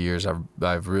 3-4 years,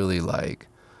 I've really like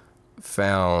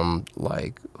found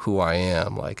like who I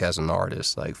am, like, as an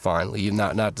artist. Like, finally,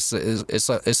 not to say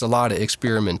it's a lot of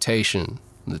experimentation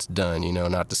that's done,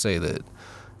 not to say that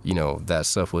that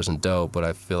stuff wasn't dope, but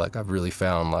I feel like I've really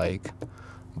found like,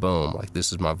 boom, like,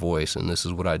 this is my voice and this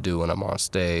is what I do when I'm on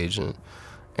stage, and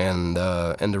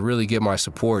to really get my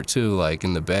support too, like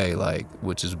in the Bay, like,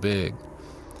 which is big.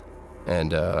 And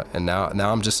now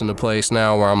I'm just in a place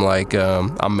now where I'm like,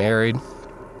 I'm married.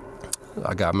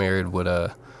 I got married with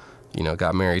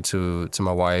got married to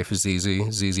my wife,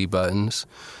 ZZ Buttons.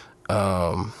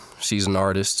 She's an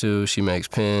artist too. She makes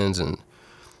pins and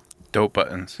dope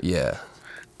buttons. Yeah.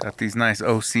 Got these nice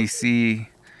OCC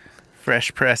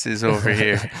fresh presses over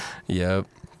here. Yep.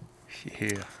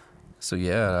 Yeah. So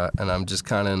yeah, and I'm just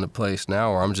kind of in the place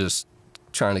now where I'm just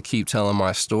trying to keep telling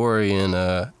my story and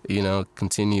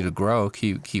continue to grow,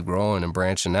 keep growing and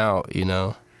branching out.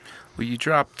 Well, you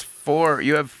dropped 4.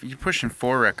 You're pushing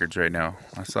 4 records right now.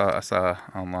 I saw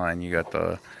online. You got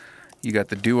the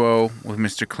duo with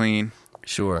Mr. Clean.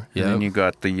 Sure. Yeah. And then you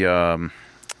got the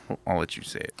I'll let you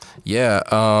say it. Yeah.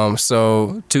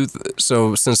 So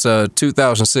since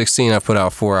 2016, I put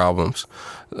out 4 albums.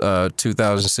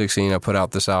 2016, I put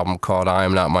out this album called "I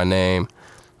Am Not My Name."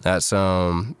 That's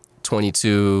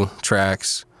 22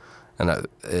 tracks, and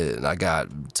I got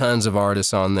tons of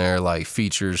artists on there, like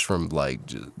features from like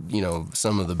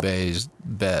some of the Bay's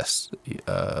best,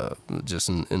 just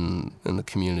in the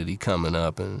community coming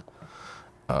up, and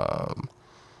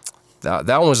that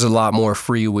one was a lot more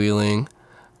freewheeling.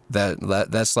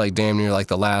 That's like damn near like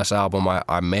the last album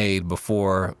I made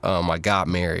before I got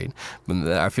married. But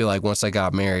I feel like once I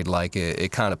got married, like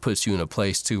it kind of puts you in a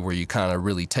place too where you kind of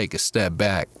really take a step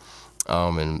back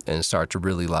and start to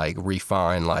really like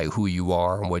refine like who you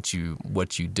are and what you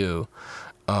do.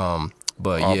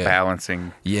 But All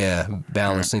yeah,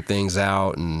 balancing things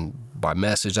out. And by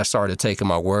message, I started taking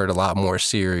my word a lot more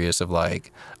serious of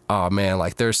like, oh man,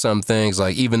 like there's some things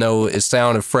like even though it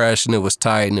sounded fresh and it was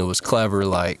tight and it was clever,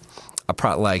 like I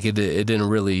probably like it didn't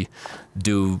really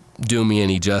do me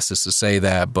any justice to say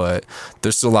that, but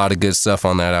there's still a lot of good stuff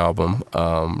on that album.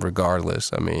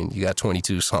 Regardless, I mean, you got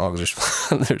 22 songs.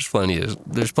 There's plenty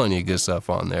of good stuff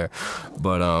on there,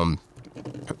 but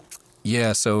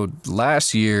yeah. So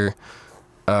last year,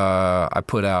 I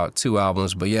put out 2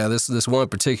 albums, but yeah, this one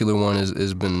particular one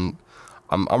has been.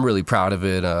 I'm really proud of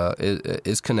it.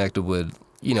 It's connected with,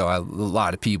 you know, a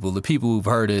lot of people. The people who've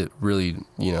heard it really,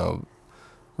 you know,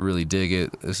 really dig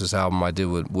it. This is an album I did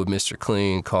with Mr.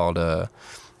 Clean called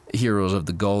Heroes of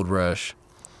the Gold Rush.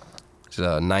 It's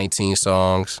 19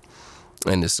 songs,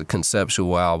 and it's a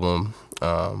conceptual album.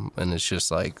 And it's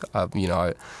just like,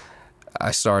 I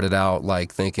started out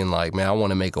like thinking like, man, I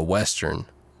want to make a Western.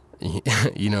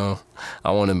 You know,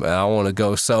 I want to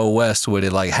go so west with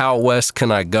it. Like, how west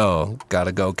can I go? Got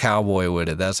to go cowboy with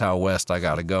it. That's how west I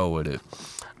got to go with it.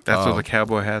 That's what the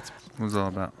cowboy hats was all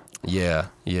about. Yeah.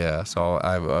 So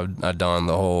I donned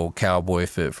the whole cowboy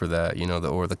fit for that. You know,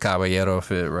 or the caballero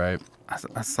fit, right?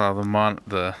 I saw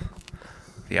the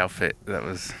outfit that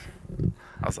was.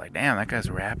 I was like, damn, that guy's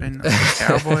rapping.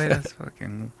 Cowboy. That's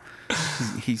fucking.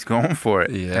 He's going for it.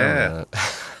 Yeah.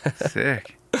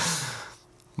 Sick.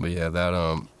 But yeah,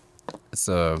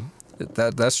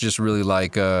 that's just really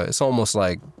like it's almost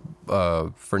like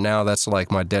for now that's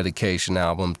like my dedication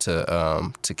album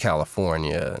to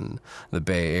California and the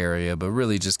Bay Area, but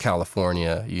really just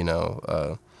California, you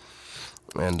know,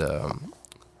 and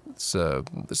it's a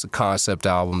concept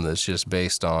album that's just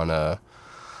based on the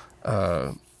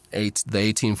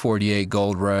 1848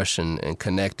 gold rush and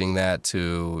connecting that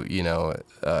to, you know,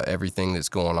 everything that's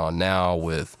going on now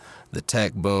with the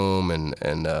tech boom and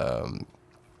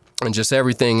just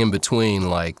everything in between.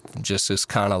 Like, just this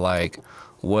kind of like,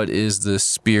 what is the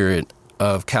spirit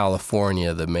of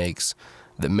California that makes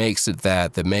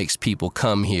people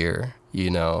come here, you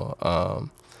know?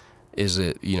 Is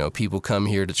it, you know, people come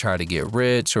here to try to get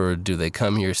rich, or do they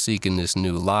come here seeking this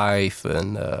new life?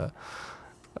 And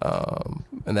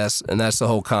that's the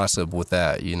whole concept with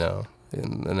that, you know.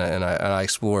 And I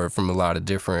explore it from a lot of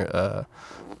different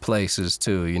places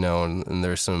too, you know. And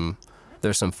there's some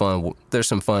fun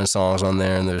songs on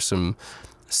there, and there's some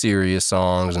serious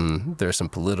songs, and there's some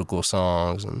political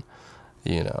songs, and,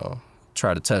 you know,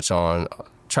 try to touch on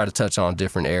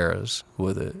different eras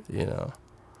with it, you know.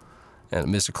 And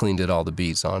Mr. Clean did all the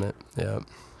beats on it. Yeah.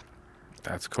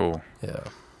 That's cool. Yeah.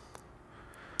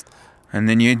 And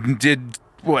then you did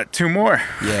what? 2 more?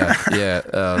 Yeah.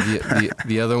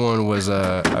 The other one was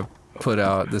I put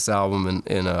out this album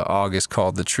in August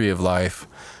called The Tree of Life,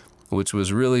 which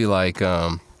was really like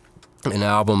an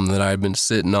album that I'd been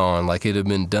sitting on. Like, it had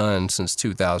been done since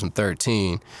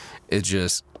 2013. It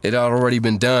had already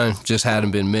been done, just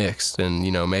hadn't been mixed. And,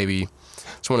 you know, maybe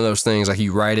it's one of those things like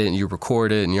you write it and you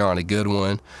record it and you're on a good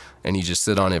one and you just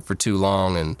sit on it for too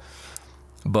long.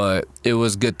 But it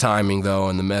was good timing though,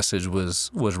 and the message was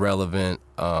relevant.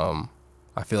 I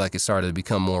feel like it started to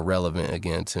become more relevant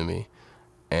again to me.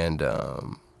 And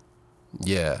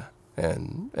yeah.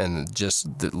 And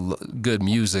just the good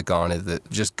music on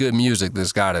it, good music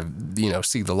that's got to, you know,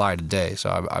 see the light of day.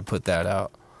 So I put that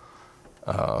out.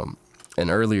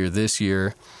 And earlier this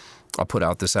year, I put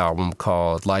out this album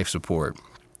called Life Support,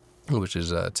 which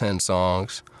is 10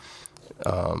 songs.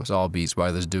 It's all beats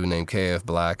by this dude named KF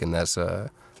Black, and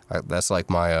that's like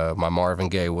my Marvin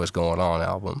Gaye What's Going On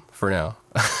album for now.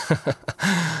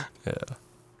 Yeah.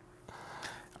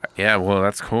 Yeah, well,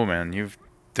 that's cool, man. You've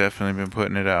definitely been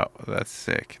putting it out. That's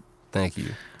sick. Thank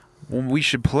you. Well, we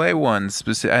should play one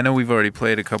specific. I know we've already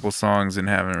played a couple songs and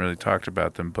haven't really talked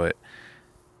about them, but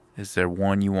is there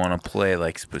one you want to play,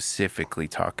 like specifically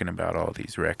talking about all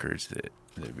these records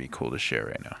that'd be cool to share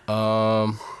right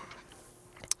now?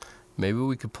 Maybe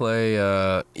we could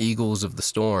play Eagles of the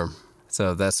Storm.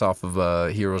 So that's off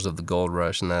of Heroes of the Gold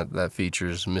Rush, and that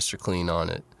features Mr. Clean on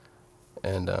it.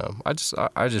 And I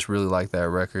just really like that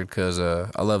record because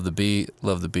I love the beat.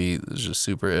 It's just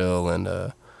super ill, and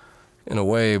in a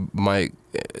way might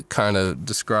kind of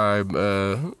describe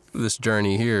this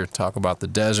journey here. Talk about the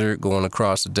desert, going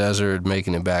across the desert,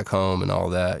 making it back home, and all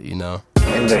that, you know.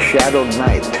 In the shadowed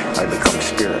night, I become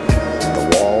spirit. In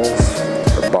the walls,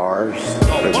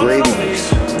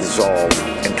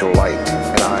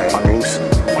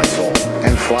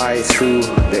 way through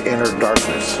the inner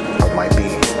darkness of my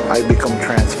being. I become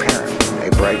transparent, a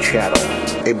bright shadow,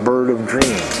 a bird of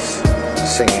dreams,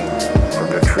 singing from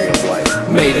the tree of life.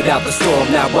 Made it out the storm,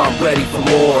 now I'm ready for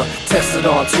more. Tested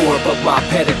on tour, but my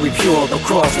pedigree pure.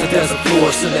 Across the desert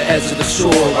floors to the edge of the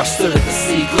shore. I stood at the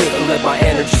sea cliff and let my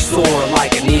energy soar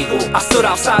like an eagle. I stood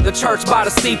outside the church by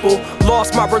the steeple.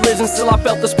 Lost my religion, still I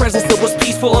felt this presence that was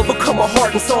peaceful. Overcome my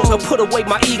heart and soul, so put away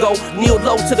my ego. Kneeled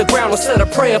low to the ground and said a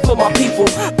prayer for my people.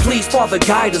 Please, Father,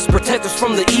 guide us, protect us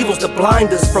from the evils that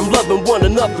blind us from loving one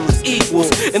another as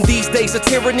equals. In these days of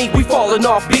tyranny, we falling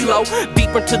off below.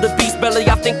 Deep into the beast belly,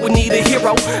 I think we need a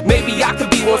hero. Maybe I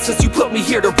could be one since you put me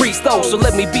here to reach those. So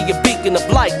let me be a beacon of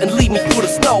light and lead me through the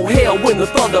snow. Hail, wind, the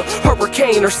thunder,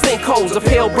 hurricane or sinkholes of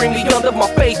hell. Bring me under, my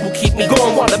faith will keep me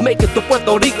going. Wanna make it to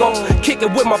Puerto Rico, kick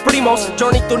it with my primos.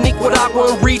 Journey through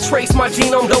Nicaragua and retrace my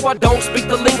genome. Though I don't speak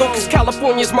the lingo, cause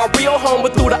California's my real home.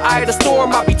 But through the eye of the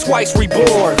storm, I'll be twice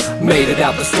reborn. Made it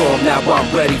out the storm, now I'm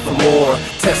ready for more.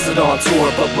 Tested on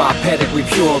tour, but my pedigree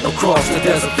pure. Across the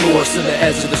desert floors to the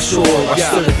edge of the shore. I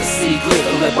stood at the sea cliff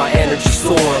and let my energy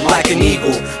soar like an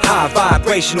eagle. High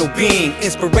vibrational being,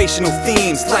 inspirational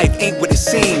themes. Life ain't what it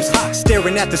seems.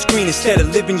 Staring at the screen instead of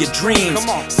living your dreams.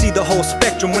 See the whole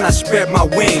spectrum when I spread my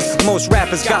wings. Most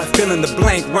rappers got fill in the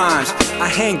blank rhymes. I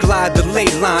hang glide the ley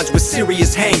lines with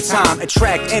serious hang time.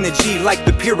 Attract energy like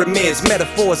the pyramids.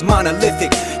 Metaphors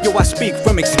monolithic. Yo, I speak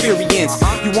from experience.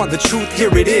 You want the truth?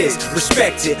 Here it is.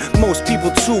 Respect it. Most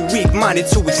people too weak-minded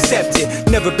to accept it.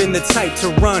 Never been the type to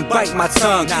run, bite my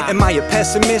tongue. Am I a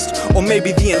pessimist or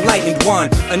maybe the enlightened one?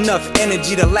 Enough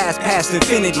energy to last past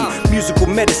infinity. Musical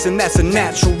medicine, that's a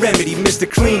natural remedy. Mr.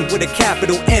 Clean with a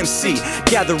capital MC.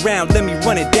 Gather round, let me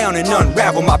run it down and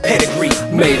unravel my pedigree.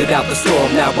 Made it out the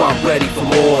storm, now I'm ready for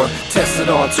more. Tested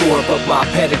on tour, but my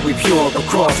pedigree pure.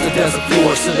 Across the desert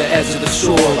floors to the edge of the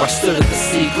shore. I stood at the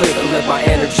sea cliff and let my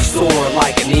energy soar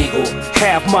like an eagle.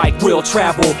 Half mic will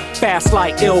travel, fast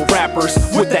like ill rappers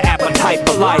with the appetite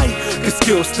for life. Cause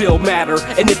skills still matter,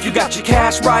 and if you got your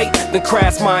cash right, then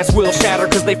crass minds will shatter.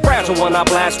 Cause they fragile when I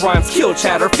blast rhymes, kill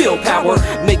chatter, feel power.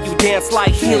 Make you dance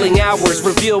like healing hours,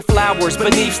 reveal flowers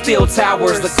beneath steel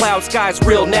towers. The cloud sky's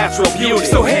real natural beauty.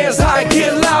 So hands high,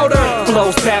 get louder.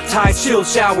 Flows baptized, chill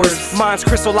showers. Minds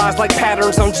crystallized like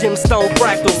patterns on gemstone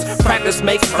fractals. Practice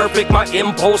makes perfect, my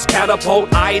impulse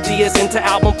catapult ideas into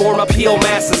album form, appeal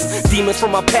masses. Demons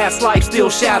from my past life still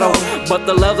shadow, but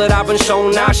the love that I've been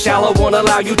shown not shallow. Won't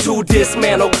allow you to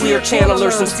dismantle. Clear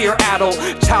channeler, sincere adult.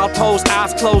 Child pose,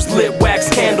 eyes closed, lit wax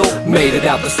candle. Made it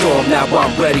out the storm, now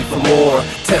I'm ready for more.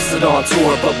 Tested on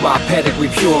tour, but my pedigree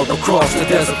pure. Across the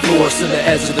desert floors to the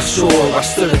edge of the shore. I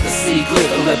stood at the sea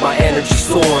cliff and let my energy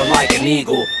soar like an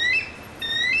eagle.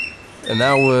 And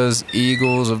that was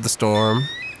Eagles of the Storm,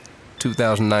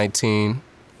 2019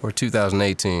 or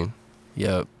 2018.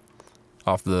 Yep.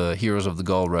 Off the Heroes of the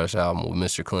Gold Rush album with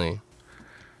Mr. Clean.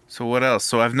 So what else?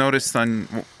 So I've noticed on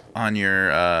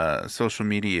your social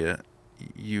media,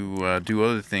 you do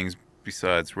other things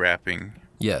besides rapping.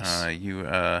 Yes.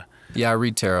 Yeah, I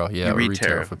read tarot. Yeah, I read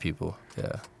tarot for people.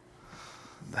 Yeah.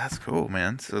 That's cool,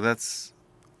 man. So that's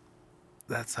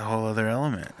a whole other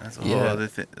element. That's a whole other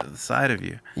side of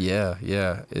you. Yeah.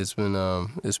 It's been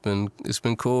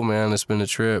cool, man. It's been a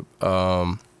trip.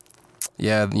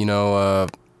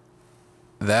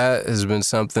 That has been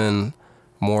something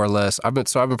more or less. I've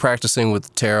been practicing with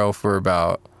the tarot for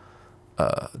about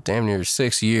damn near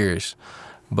 6 years,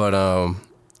 but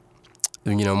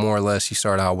more or less you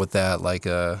start out with that like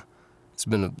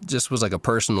was like a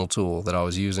personal tool that I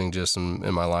was using just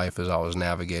in my life as I was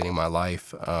navigating my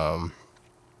life.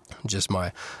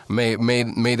 Made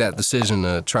that decision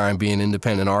to try and be an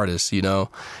independent artist,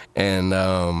 and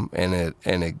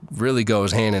it really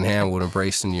goes hand in hand with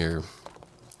embracing your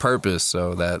purpose.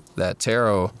 So that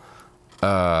tarot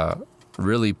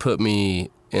really put me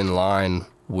in line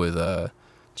with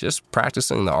just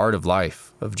practicing the art of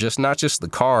life, of just not just the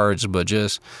cards, but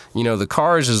just the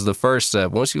cards is the first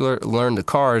step. Once you learn the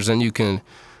cards, then you can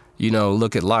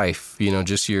look at life,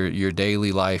 just your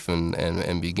daily life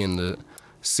and begin to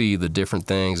see the different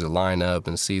things that line up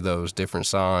and see those different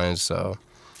signs. So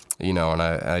and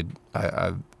I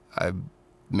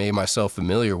made myself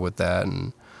familiar with that,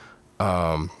 and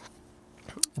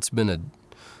it's been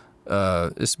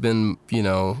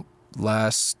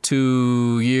last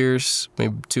 2 years,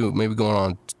 maybe going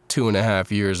on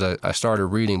 2.5 years, I started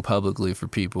reading publicly for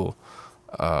people,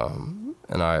 and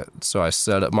I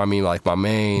set up my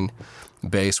main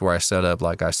base where I set up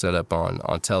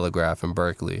on Telegraph in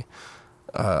Berkeley,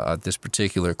 at this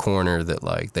particular corner that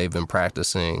they've been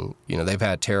practicing. They've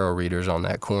had tarot readers on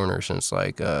that corner since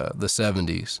the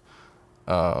 70s.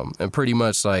 And pretty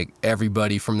much like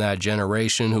everybody from that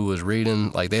generation who was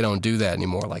reading, like they don't do that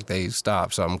anymore. Like they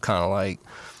stopped. So I'm kind of like,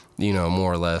 you know,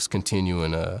 more or less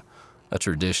continuing a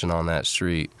tradition on that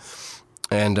street.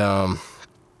 And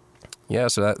yeah,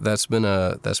 so that's been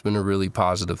a really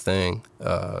positive thing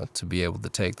to be able to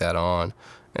take that on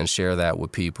and share that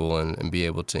with people and be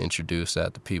able to introduce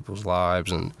that to people's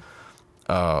lives. And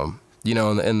you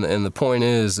know, and the point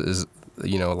is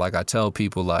you know, like I tell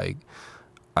people, like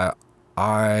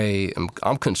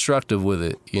I'm constructive with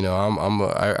it. You know,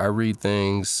 I read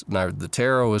things. The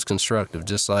tarot is constructive,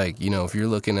 just like, you know, if you're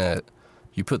looking at,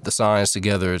 you put the signs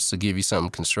together, it's to give you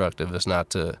something constructive. It's not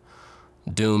to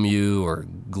doom you or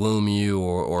gloom you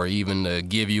or even to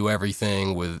give you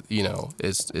everything with, you know,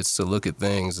 it's to look at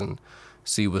things and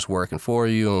see what's working for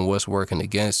you and what's working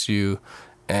against you.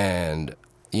 And,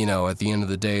 you know, at the end of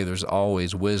the day, there's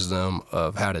always wisdom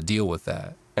of how to deal with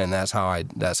that. And that's how I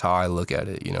look at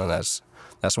it. You know, that's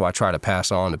what I try to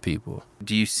pass on to people.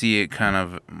 Do you see it kind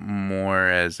of more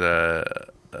as a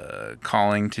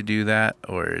calling to do that,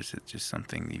 or is it just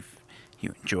something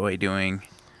you enjoy doing?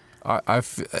 I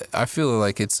feel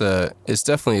like it's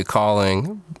definitely a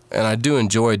calling, and I do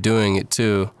enjoy doing it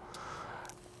too.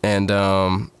 And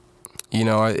you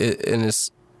know,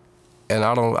 and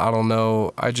I don't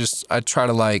know. I try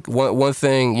to, like, one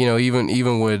thing, you know,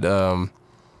 even with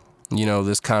you know,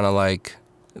 this kind of like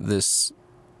this,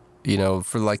 you know,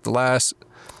 for like the last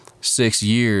 6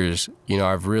 years, you know,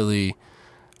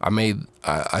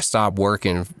 I stopped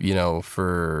working, you know,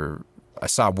 I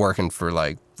stopped working for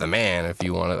like the man, if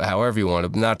you want to, however you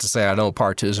want to, not to say I don't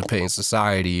participate in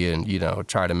society and, you know,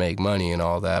 try to make money and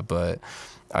all that, but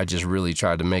I just really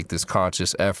tried to make this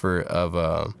conscious effort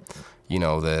of, you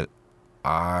know, that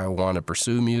I want to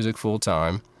pursue music full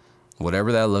time,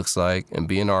 whatever that looks like, and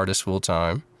be an artist full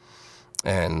time,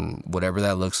 and whatever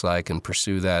that looks like, and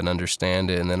pursue that and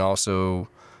understand it. And then also,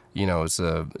 you know, it's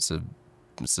a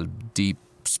deep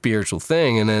spiritual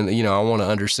thing. And then, you know, I want to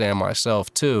understand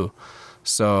myself too.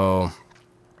 So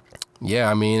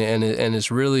yeah, I mean, and it's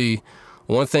really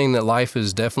one thing that life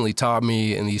has definitely taught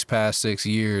me in these past 6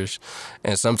 years.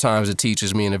 And sometimes it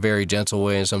teaches me in a very gentle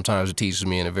way, and sometimes it teaches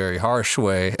me in a very harsh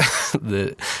way,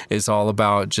 that it's all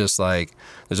about just like,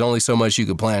 there's only so much you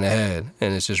can plan ahead.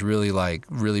 And it's just really like,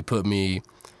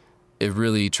 it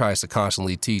really tries to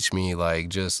constantly teach me, like,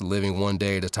 just living one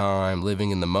day at a time,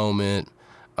 living in the moment,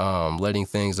 letting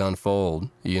things unfold.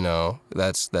 You know,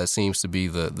 that seems to be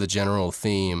the general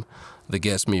theme that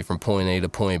gets me from point A to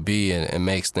point B and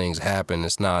makes things happen.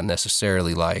 It's not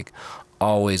necessarily like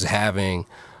always having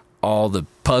all the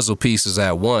puzzle pieces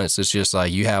at once. It's just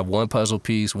like, you have one puzzle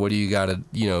piece. What do you got to,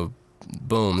 you know,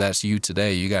 boom, that's you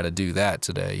today. You got to do that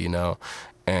today, you know?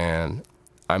 And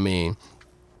I mean,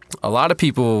 a lot of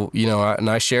people, you know, and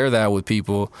I share that with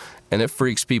people, and it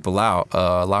freaks people out.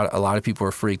 A lot of people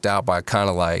are freaked out by kind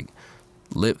of like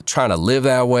trying to live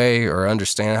that way or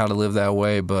understand how to live that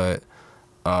way. But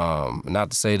not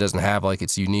to say it doesn't have like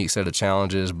its unique set of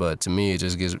challenges, but to me,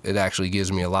 it actually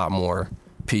gives me a lot more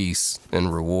peace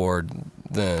and reward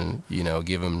than, you know,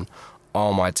 giving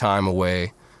all my time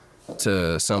away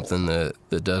to something that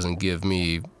doesn't give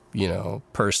me, you know,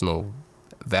 personal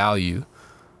value,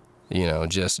 you know,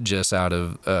 just out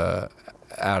of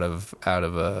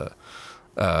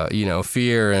you know,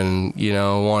 fear and, you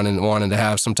know, wanting to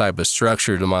have some type of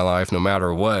structure to my life, no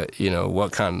matter what, you know,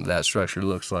 what kind of that structure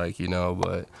looks like, you know.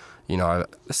 But, you know,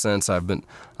 since I've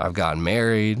gotten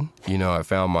married, you know, I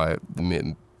found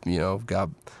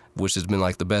which has been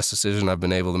like the best decision I've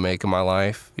been able to make in my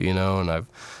life, you know, and I've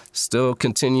still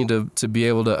continued to be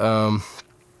able to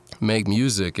make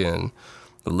music and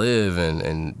live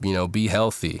and, you know, be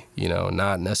healthy, you know,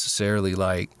 not necessarily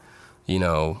like, you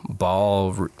know,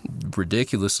 ball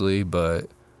ridiculously, but,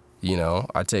 you know,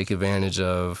 I take advantage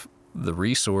of the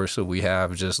resource that we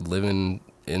have just living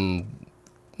in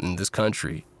this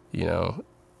country, you know,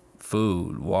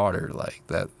 food, water, like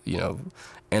that, you know,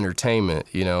 entertainment,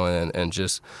 you know, and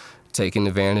just taking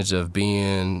advantage of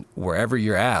being wherever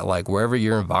you're at, like wherever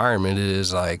your environment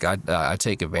is. Like I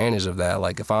take advantage of that.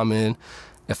 Like if I'm in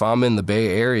the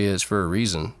Bay Area, it's for a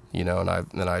reason, you know, and I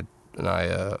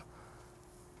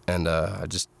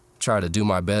just try to do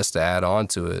my best to add on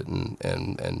to it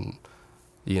and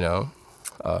you know,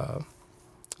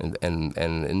 and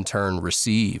in turn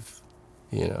receive,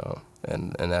 you know,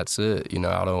 and that's it. You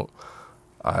know,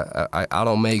 I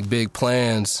don't make big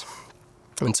plans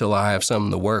until I have something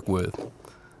to work with.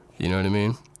 You know what I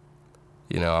mean?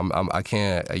 You know,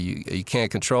 you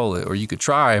can't control it, or you could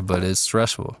try, but it's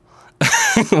stressful.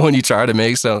 when you try to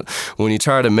make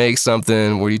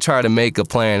a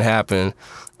plan happen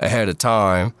ahead of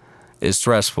time, is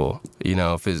stressful. You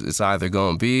know, if it's either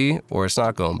going to be or it's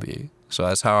not going to be. So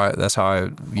that's how I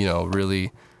you know,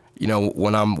 really, you know,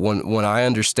 when I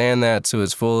understand that to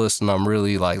its fullest and I'm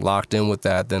really like locked in with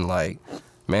that, then like,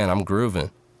 man, I'm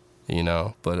grooving. You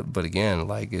know, but again,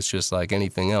 like it's just like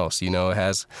anything else. You know, it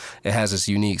has its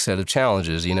unique set of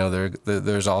challenges. You know,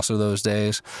 there's also those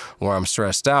days where I'm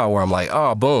stressed out, where I'm like,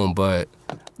 oh, boom. But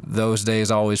those days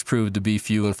always prove to be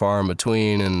few and far in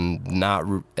between,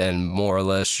 and more or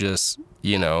less just,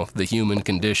 you know, the human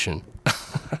condition.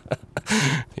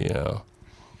 You know,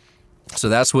 so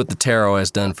that's what the tarot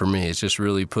has done for me. It's just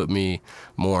really put me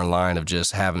more in line of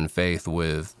just having faith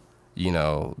with, you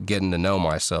know, getting to know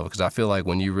myself, because I feel like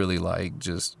when you really like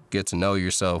just get to know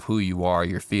yourself, who you are,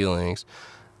 your feelings,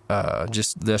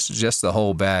 just the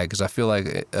whole bag. Because I feel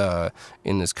like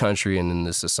in this country and in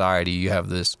this society, you have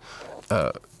this,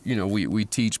 you know, we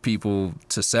teach people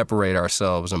to separate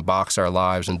ourselves and box our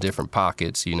lives in different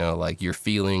pockets. You know, like your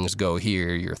feelings go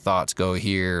here, your thoughts go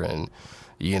here, and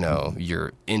you know,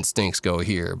 your instincts go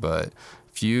here. But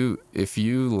if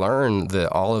you learn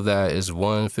that all of that is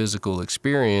one physical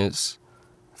experience,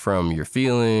 from your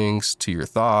feelings to your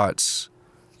thoughts,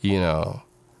 you know,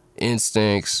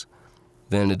 instincts,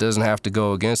 then it doesn't have to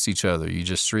go against each other. You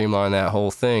just streamline that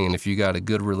whole thing. And if you got a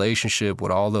good relationship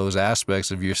with all those aspects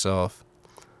of yourself,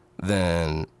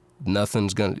 then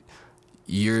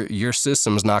your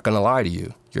system's not gonna lie to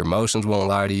you. Your emotions won't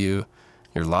lie to you.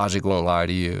 Your logic won't lie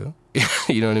to you.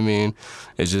 You know what I mean?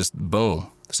 It's just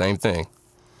boom, same thing.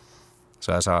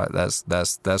 So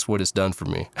that's what it's done for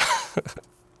me.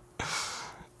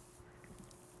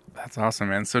 That's awesome,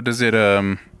 man. So does it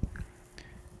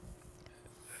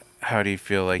how do you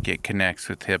feel like it connects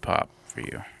with hip hop for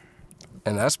you?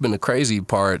 And that's been the crazy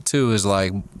part too, is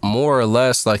like more or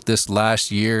less like this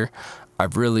last year,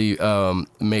 I've really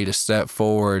made a step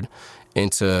forward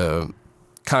into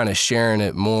kind of sharing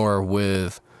it more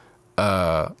with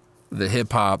the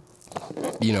hip hop,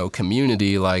 you know,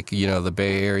 community, like, you know, the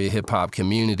Bay Area hip hop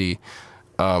community.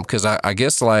 'Cause I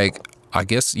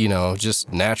guess, you know,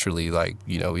 just naturally, like,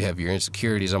 you know, we have your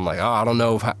insecurities. I'm like, oh, I don't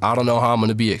know how I'm going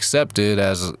to be accepted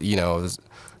as, you know,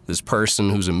 this person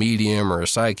who's a medium or a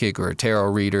psychic or a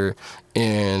tarot reader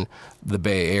in the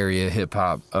Bay Area hip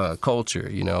hop culture,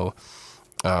 you know.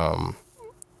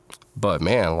 But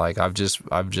man, like I've just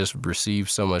received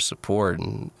so much support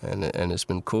and it's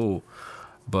been cool.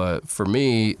 But for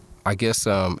me, I guess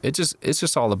it's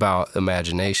just all about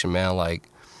imagination, man. Like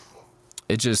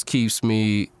it just keeps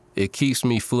me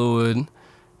fluid,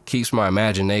 keeps my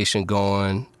imagination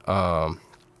going,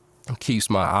 keeps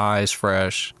my eyes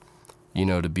fresh, you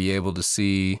know, to be able to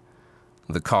see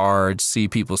the cards, see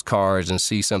people's cards and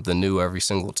see something new every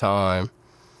single time,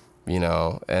 you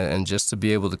know, and just to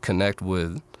be able to connect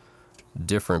with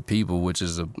different people, which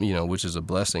is a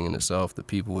blessing in itself, that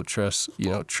people would trust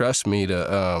me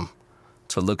to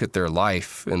look at their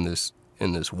life in this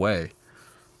way,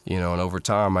 you know. And over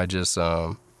time I just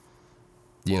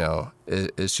you know,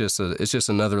 it's just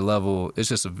another level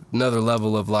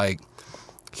of like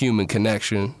human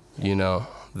connection, you know,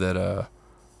 that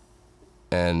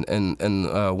and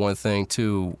one thing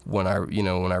too, when I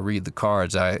read the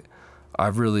cards, I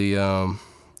really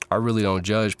don't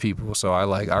judge people. So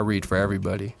I read for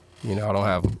everybody, you know.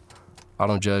 I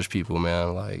don't judge people,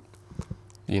 man. Like,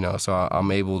 you know, so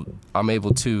I'm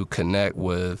able to connect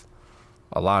with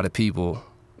a lot of people,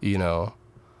 you know,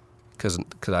 because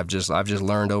I've just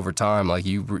learned over time, like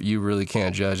you really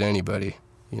can't judge anybody,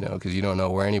 you know, because you don't know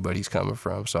where anybody's coming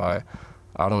from. So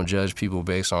I don't judge people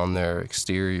based on their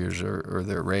exteriors or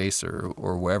their race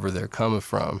or wherever they're coming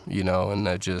from, you know. And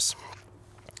that just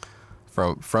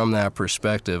from that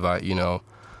perspective, I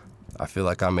feel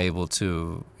like I'm able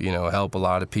to, you know, help a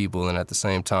lot of people, and at the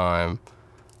same time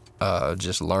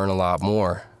just learn a lot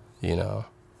more, you know.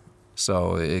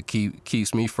 So it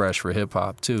keeps me fresh for hip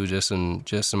hop too, just in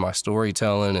my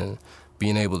storytelling and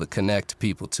being able to connect to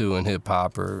people too in hip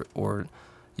hop, or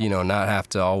you know, not have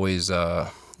to always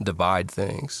divide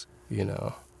things, you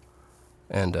know.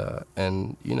 And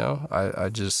you know,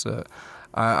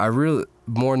 I really,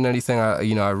 more than anything,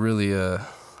 I really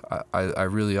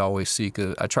always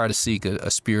I try to seek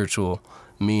a spiritual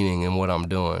meaning in what I'm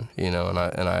doing, you know, and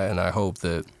I hope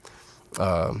that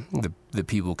the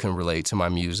people can relate to my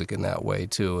music in that way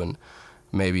too. And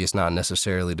maybe it's not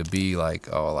necessarily to be like,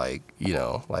 oh, like, you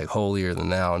know, like holier than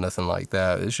thou, nothing like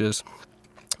that. It's just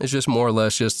more or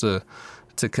less just to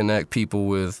connect people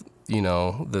with, you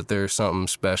know, that there's something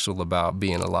special about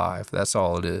being alive. That's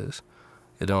all it is.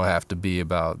 It don't have to be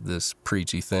about this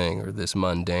preachy thing or this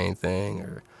mundane thing,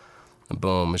 or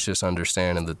boom. It's just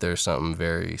understanding that there's something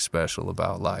very special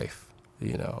about life,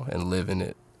 you know, and living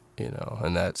it, you know,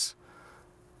 and that's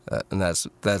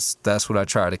what I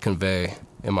try to convey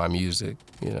in my music,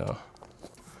 you know.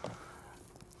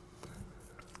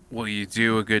 Well, you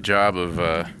do a good job of,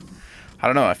 I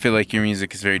don't know, I feel like your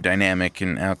music is very dynamic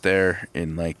and out there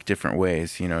in, like, different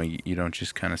ways. You know, you don't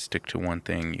just kind of stick to one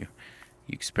thing. You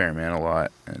experiment a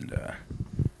lot, and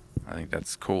I think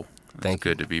that's cool. It's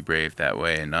good to be brave that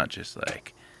way and not just,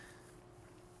 like,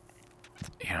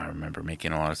 you know, I remember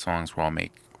making a lot of songs where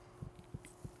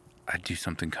I'd do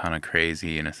something kind of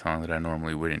crazy in a song that I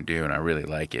normally wouldn't do, and I really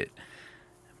like it.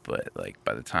 But, like,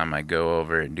 by the time I go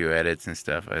over and do edits and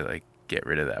stuff, I, like, get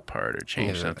rid of that part or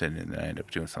change something, and then I end up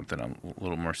doing something a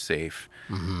little more safe.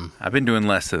 Mm-hmm. I've been doing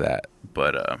less of that,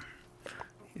 but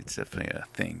it's definitely a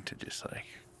thing to just like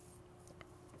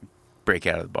break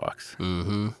out of the box.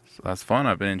 Mm-hmm. So that's fun.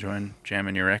 I've been enjoying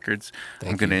jamming your records.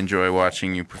 I'm going to enjoy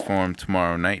watching you perform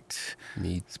tomorrow night.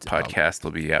 This podcast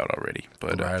will be out already,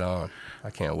 but right on. I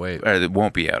can't wait. Or it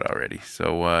won't be out already.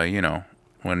 So you know,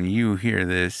 when you hear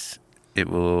this, it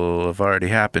will have already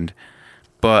happened.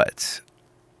 But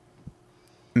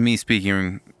me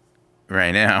speaking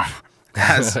right now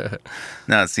has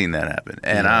not seen that happen,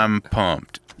 and I'm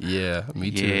pumped. Yeah,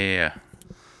 me too. Yeah,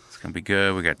 it's gonna be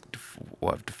good.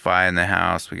 We'll have Defy in the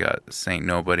house. We got Saint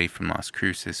Nobody from Las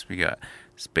Cruces. We got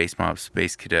Space Mob,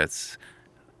 Space Cadets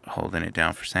holding it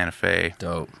down for Santa Fe.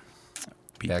 Dope.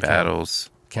 Beat Battles.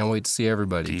 Can't wait to see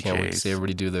everybody. DJs. Can't wait to see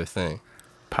everybody do their thing.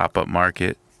 Pop-up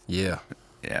market. Yeah.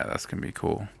 Yeah, that's gonna be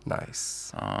cool.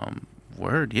 Nice.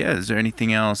 Word. Yeah. Is there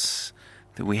anything else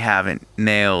that we haven't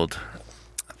nailed?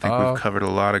 I think we've covered a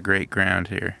lot of great ground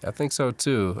here. I think so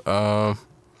too.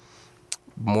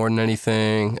 More than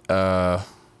anything,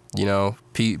 you know,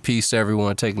 peace to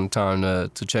everyone taking the time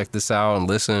to check this out and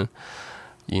listen.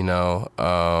 You know,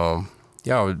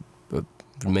 yeah, I would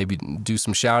maybe do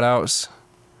some shout outs.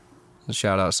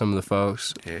 Shout out some of the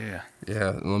folks. Yeah.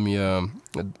 Yeah. Let me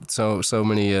so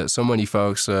many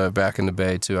folks back in the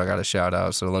Bay too. I got a shout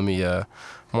out. So let me I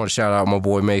want to shout out my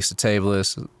boy Mace the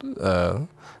Tableist.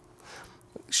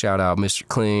 Shout out Mr.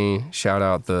 Clean. Shout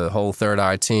out the whole Third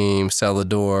Eye team,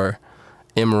 Celador,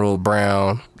 Emerald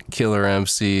Brown, Killer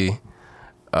MC.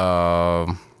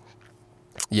 Yeah,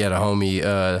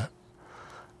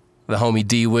 the homie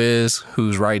D-Wiz,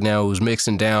 who's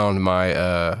mixing down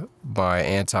my my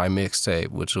anti mixtape,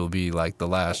 which will be like the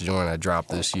last joint I dropped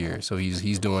this year. So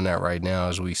he's doing that right now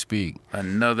as we speak.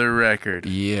 Another record.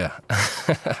 Yeah.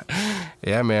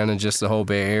 Yeah, man, and just the whole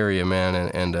Bay Area, man,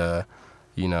 and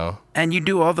you know. And you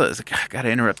do all those. I gotta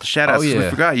interrupt the shout outs. Oh, yeah. We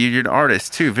forgot you're an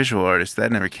artist too, visual artist.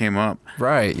 That never came up.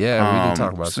 Right, yeah, we didn't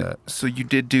talk about that. So you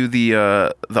did do the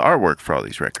artwork for all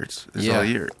these records. Yeah. All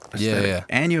year. Yeah.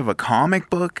 And you have a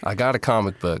comic book? I got a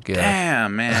comic book, yeah.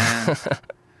 Damn, man.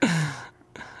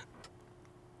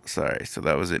 Sorry, so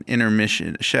that was an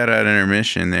intermission, shout out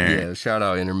intermission there. Yeah, shout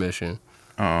out intermission.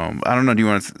 I don't know, do you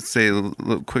want to say a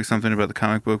little quick something about the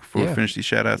comic book before we finish these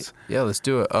shout outs? Yeah, let's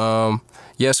do it.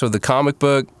 Yeah, so the comic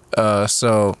book,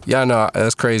 so yeah, no,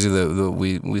 that's crazy that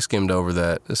we skimmed over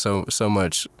that. There's so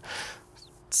much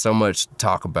to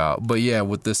talk about. But yeah,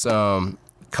 with this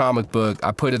comic book,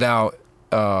 I put it out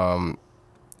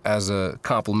as a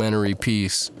complimentary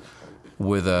piece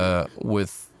with the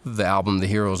album The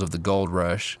Heroes of the Gold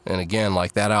Rush. And again,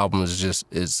 like that album is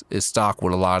stocked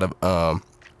with a lot of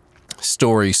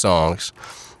story songs.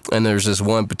 And there's this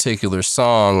one particular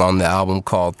song on the album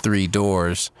called 3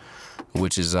 Doors,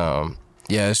 which is it's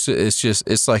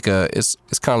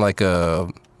kind of like a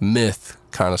myth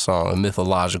kind of song, a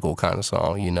mythological kind of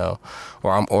song, you know,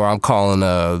 or I'm calling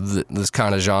this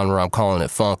kind of genre, I'm calling it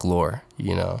funk lore,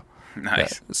 you know.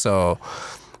 Nice. So,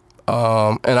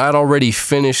 and I'd already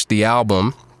finished the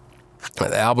album.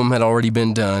 The album had already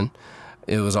been done.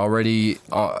 It was already,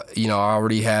 I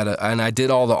already had, and I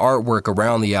did all the artwork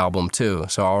around the album too.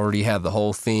 So I already had the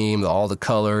whole theme, all the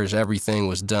colors, everything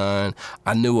was done.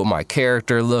 I knew what my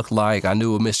character looked like. I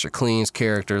knew what Mr. Clean's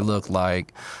character looked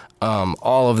like.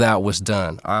 All of that was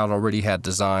done. I already had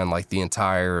designed like the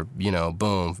entire,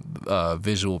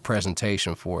 visual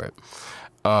presentation for it.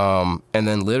 And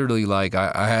then literally like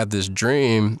I had this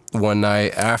dream one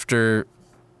night after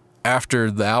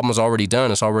the album was already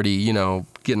done. It's already,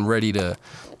 getting ready to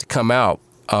come out.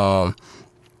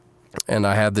 And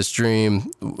I had this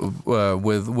dream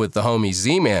with the homie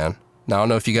Z-Man. Now, I don't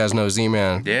know if you guys know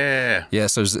Z-Man. Yeah. Yeah,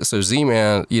 so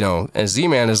Z-Man, and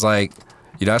Z-Man is like,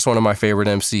 that's one of my favorite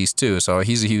MCs too. So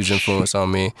he's a huge influence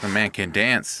on me. The man can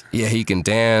dance. Yeah, he can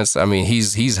dance. I mean,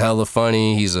 he's hella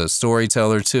funny. He's a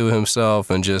storyteller too himself,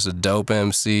 and just a dope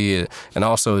MC, and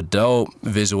also a dope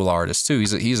visual artist too.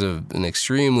 He's an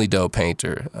extremely dope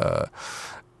painter.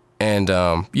 And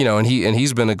you know, and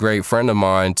he's been a great friend of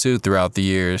mine too throughout the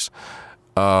years.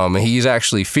 And he's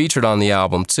actually featured on the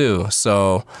album too.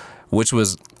 So, which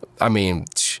was, I mean,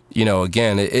 you know,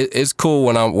 again, it's cool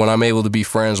when I'm able to be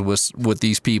friends with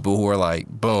these people who are like,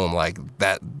 boom, like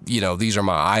that, you know, these are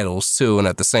my idols too, and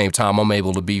at the same time, I'm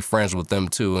able to be friends with them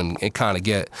too, and kind of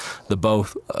get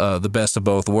the best of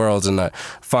both worlds. And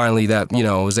finally, that, you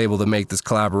know, I was able to make this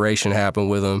collaboration happen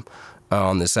with them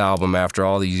on this album after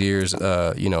all these years,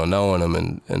 you know, knowing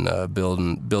them and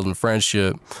building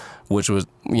friendship, which was,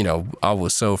 you know, I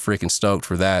was so freaking stoked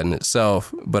for that in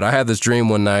itself. But I had this dream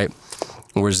one night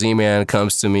where Z-Man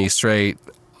comes to me straight,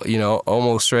 you know,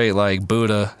 almost straight like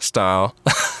Buddha style,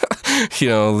 you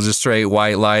know, just straight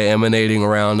white light emanating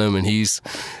around him, and he's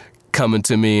coming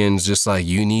to me and just like,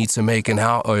 you need to make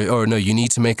you need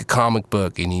to make a comic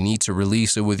book and you need to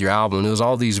release it with your album. And it was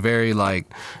all these very like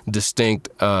distinct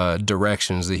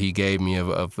directions that he gave me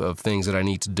of things that I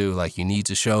need to do. Like, you need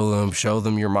to show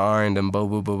them your mind and boo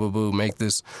boo boo boo boo. Make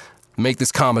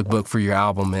this comic book for your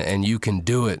album, and you can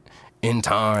do it in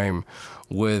time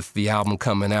with the album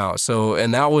coming out. So,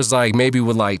 and that was like maybe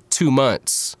with like 2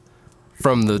 months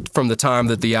from the time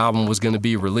that the album was going to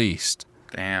be released.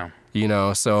 Damn. You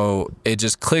know, so it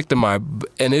just clicked and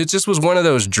it just was one of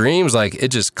those dreams, like it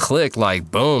just clicked, like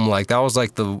boom, like that was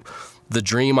like the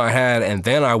dream I had, and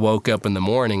then I woke up in the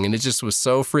morning and it just was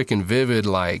so freaking vivid,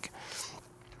 like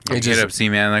it just hit up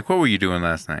Z-Man, like, what were you doing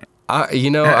last night? I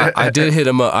did hit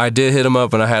him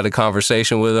up and I had a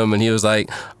conversation with him, and he was like,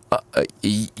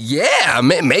 yeah,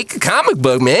 make a comic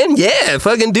book, man. Yeah,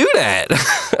 fucking do that.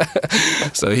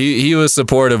 So he was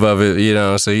supportive of it, you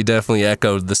know, so he definitely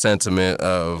echoed the sentiment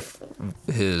of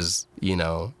his, you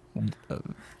know,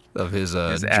 of his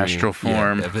astral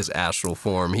form. Yeah, of his astral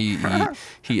form.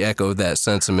 He echoed that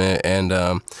sentiment,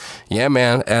 and yeah,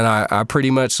 man, and I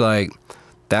pretty much like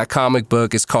that comic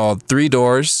book is called 3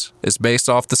 Doors. It's based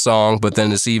off the song, but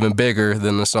then it's even bigger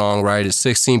than the song, right? It's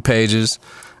 16 pages.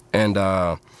 And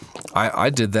I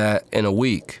did that in a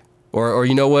week. Or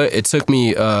you know what? It took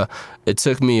me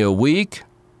a week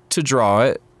to draw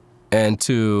it and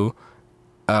to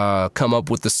come up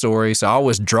with the story. So I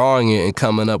was drawing it and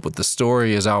coming up with the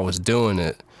story as I was doing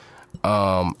it.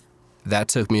 That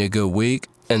took me a good week,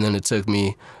 and then it took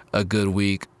me a good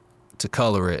week to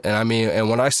color it. And I mean, and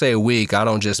when I say a week, I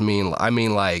don't just mean, I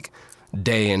mean like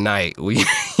day and night. You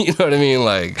know what I mean?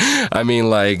 Like, I mean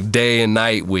like day and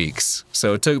night weeks.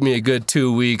 So it took me a good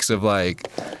 2 weeks of like,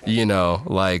 you know,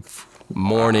 like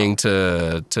morning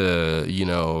to you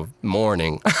know,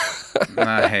 morning.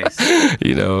 Nice.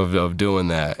 You know, of doing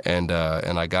that. And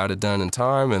I got it done in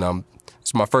time, and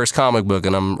it's my first comic book,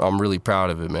 and I'm really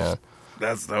proud of it, man.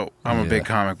 That's dope. I'm a big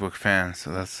comic book fan, so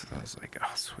I was like,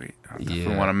 oh, sweet. I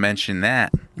definitely want to mention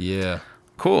that. Yeah.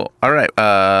 Cool. All right.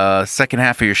 Second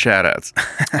half of your shout-outs.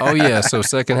 Oh, yeah. So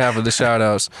second half of the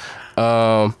shout-outs.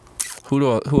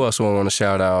 Who else do I want to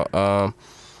shout out?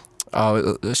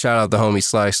 Shout out the homie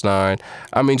Slice 9.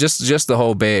 I mean, just the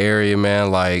whole Bay Area, man.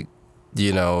 Like,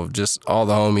 you know, just all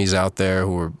the homies out there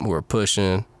who are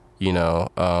pushing, you know,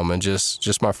 and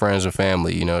just my friends and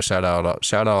family, you know. Shout out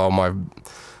all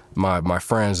my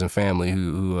friends and family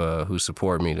who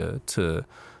support me to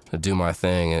do my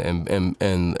thing,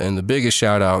 and the biggest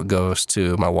shout out goes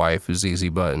to my wife, ZZ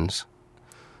Buttons.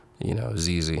 You know,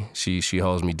 ZZ. She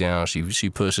holds me down. She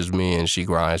pushes me and she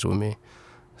grinds with me.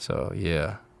 So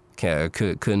yeah, I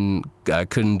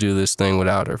couldn't do this thing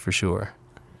without her for sure.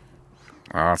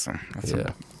 Awesome. That's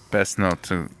the best note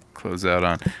to close out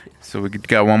on. So we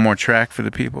got one more track for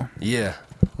the people. Yeah.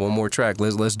 One more track.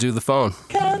 Let's do the phone.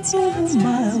 Cancel the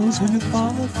miles when you're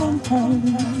far from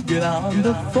home. Get on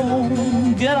the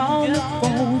phone. Get on the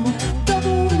phone.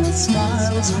 Double the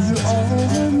smiles when you're all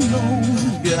alone.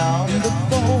 Get on the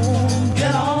phone.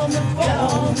 Get on the phone. Get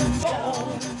on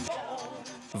the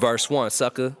phone. Verse 1,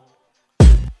 sucker.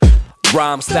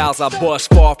 Rhyme styles I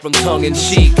bust far from tongue in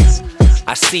cheek.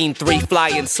 I seen 3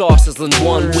 flying saucers in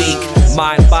 1 week.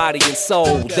 Mind, body, and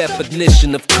soul,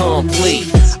 definition of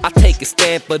complete. I take a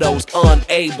stand for those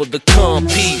unable to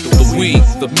compete. The weak,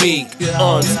 the meek,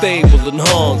 unstable and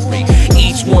hungry.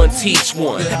 Each one teach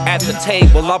one. At the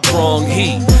table I brung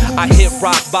heat. I hit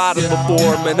rock bottom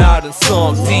before, man, I done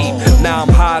sunk deep. Now I'm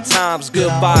high times,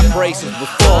 good vibrations with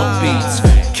funk beats.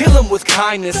 Kill 'em with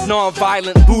kindness,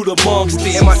 non-violent Buddha monks.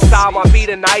 In my style I be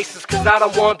the nicest, cause I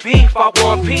don't want beef, I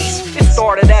want peace. It's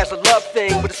started as a love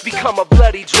thing, but it's become a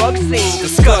bloody drug scene.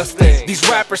 Disgusting. These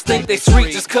rappers think they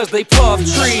street just cause they puff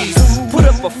trees. Put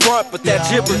up a front, but that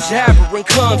jibber jabbering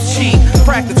comes cheap.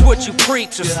 Practice what you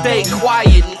preach or stay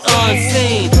quiet and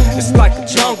unseen. It's like a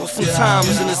jungle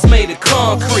sometimes and it's made of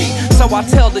concrete. So I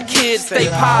tell the kids, stay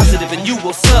positive and you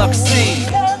will succeed.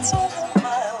 Get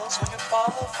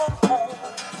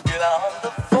on the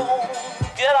phone,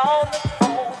 get on the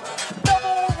phone.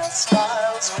 Double the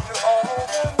smiles when you're all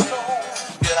alone.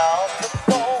 Get on the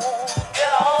phone,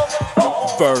 get on the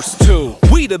phone. Verse 2.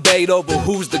 We debate over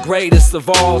who's the greatest of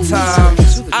all time.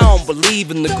 I don't believe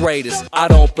in the greatest, I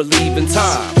don't believe in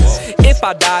time. If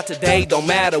I die today, don't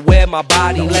matter where my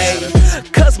body lay,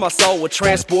 cause my soul will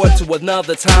transport to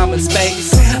another time and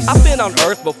space. I've been on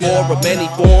earth before, of many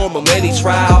form, of many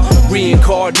trial.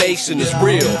 Reincarnation is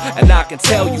real, and I can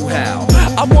tell you how.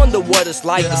 I wonder what it's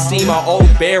like to see my old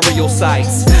burial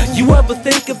sites. You ever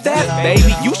think of that?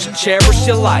 Baby, you should cherish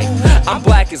your life. I'm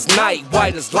black as night,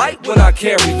 white as light when I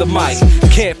carry the mic.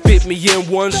 Can't fit me in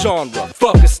one genre,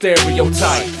 fuck a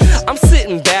stereotype. I'm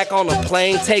sitting back on a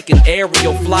plane taking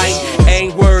aerial flight.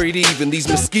 Ain't worried even, these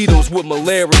mosquitoes with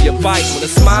malaria bite. When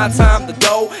it's my time to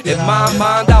go, in my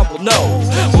mind I will know.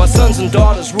 My sons and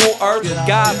daughters rule earth with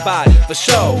God body, for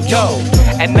sure, yo.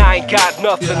 And I ain't got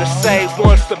nothing to say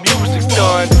once the music's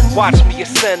done. Watch me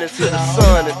ascend into the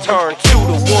sun and turn 2 to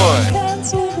 1.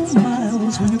 Cancel the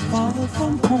smiles when you're far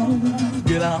from home.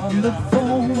 Get on the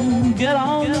phone, get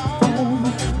on the phone.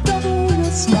 Double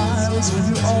the smiles when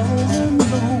you're all alone.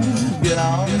 Get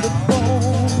on the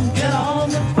phone, get on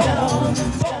the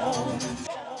phone.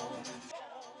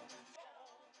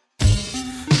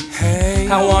 Hey,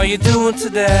 how are you doing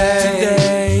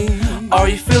today? Are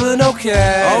you feeling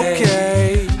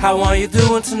okay? How are you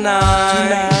doing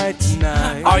tonight?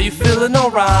 Are you feeling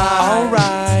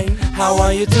alright? How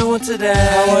are you doing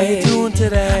today?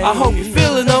 I hope you're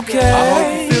feeling okay.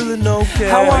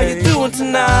 How are you doing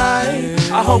tonight?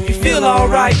 I hope you feel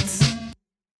alright.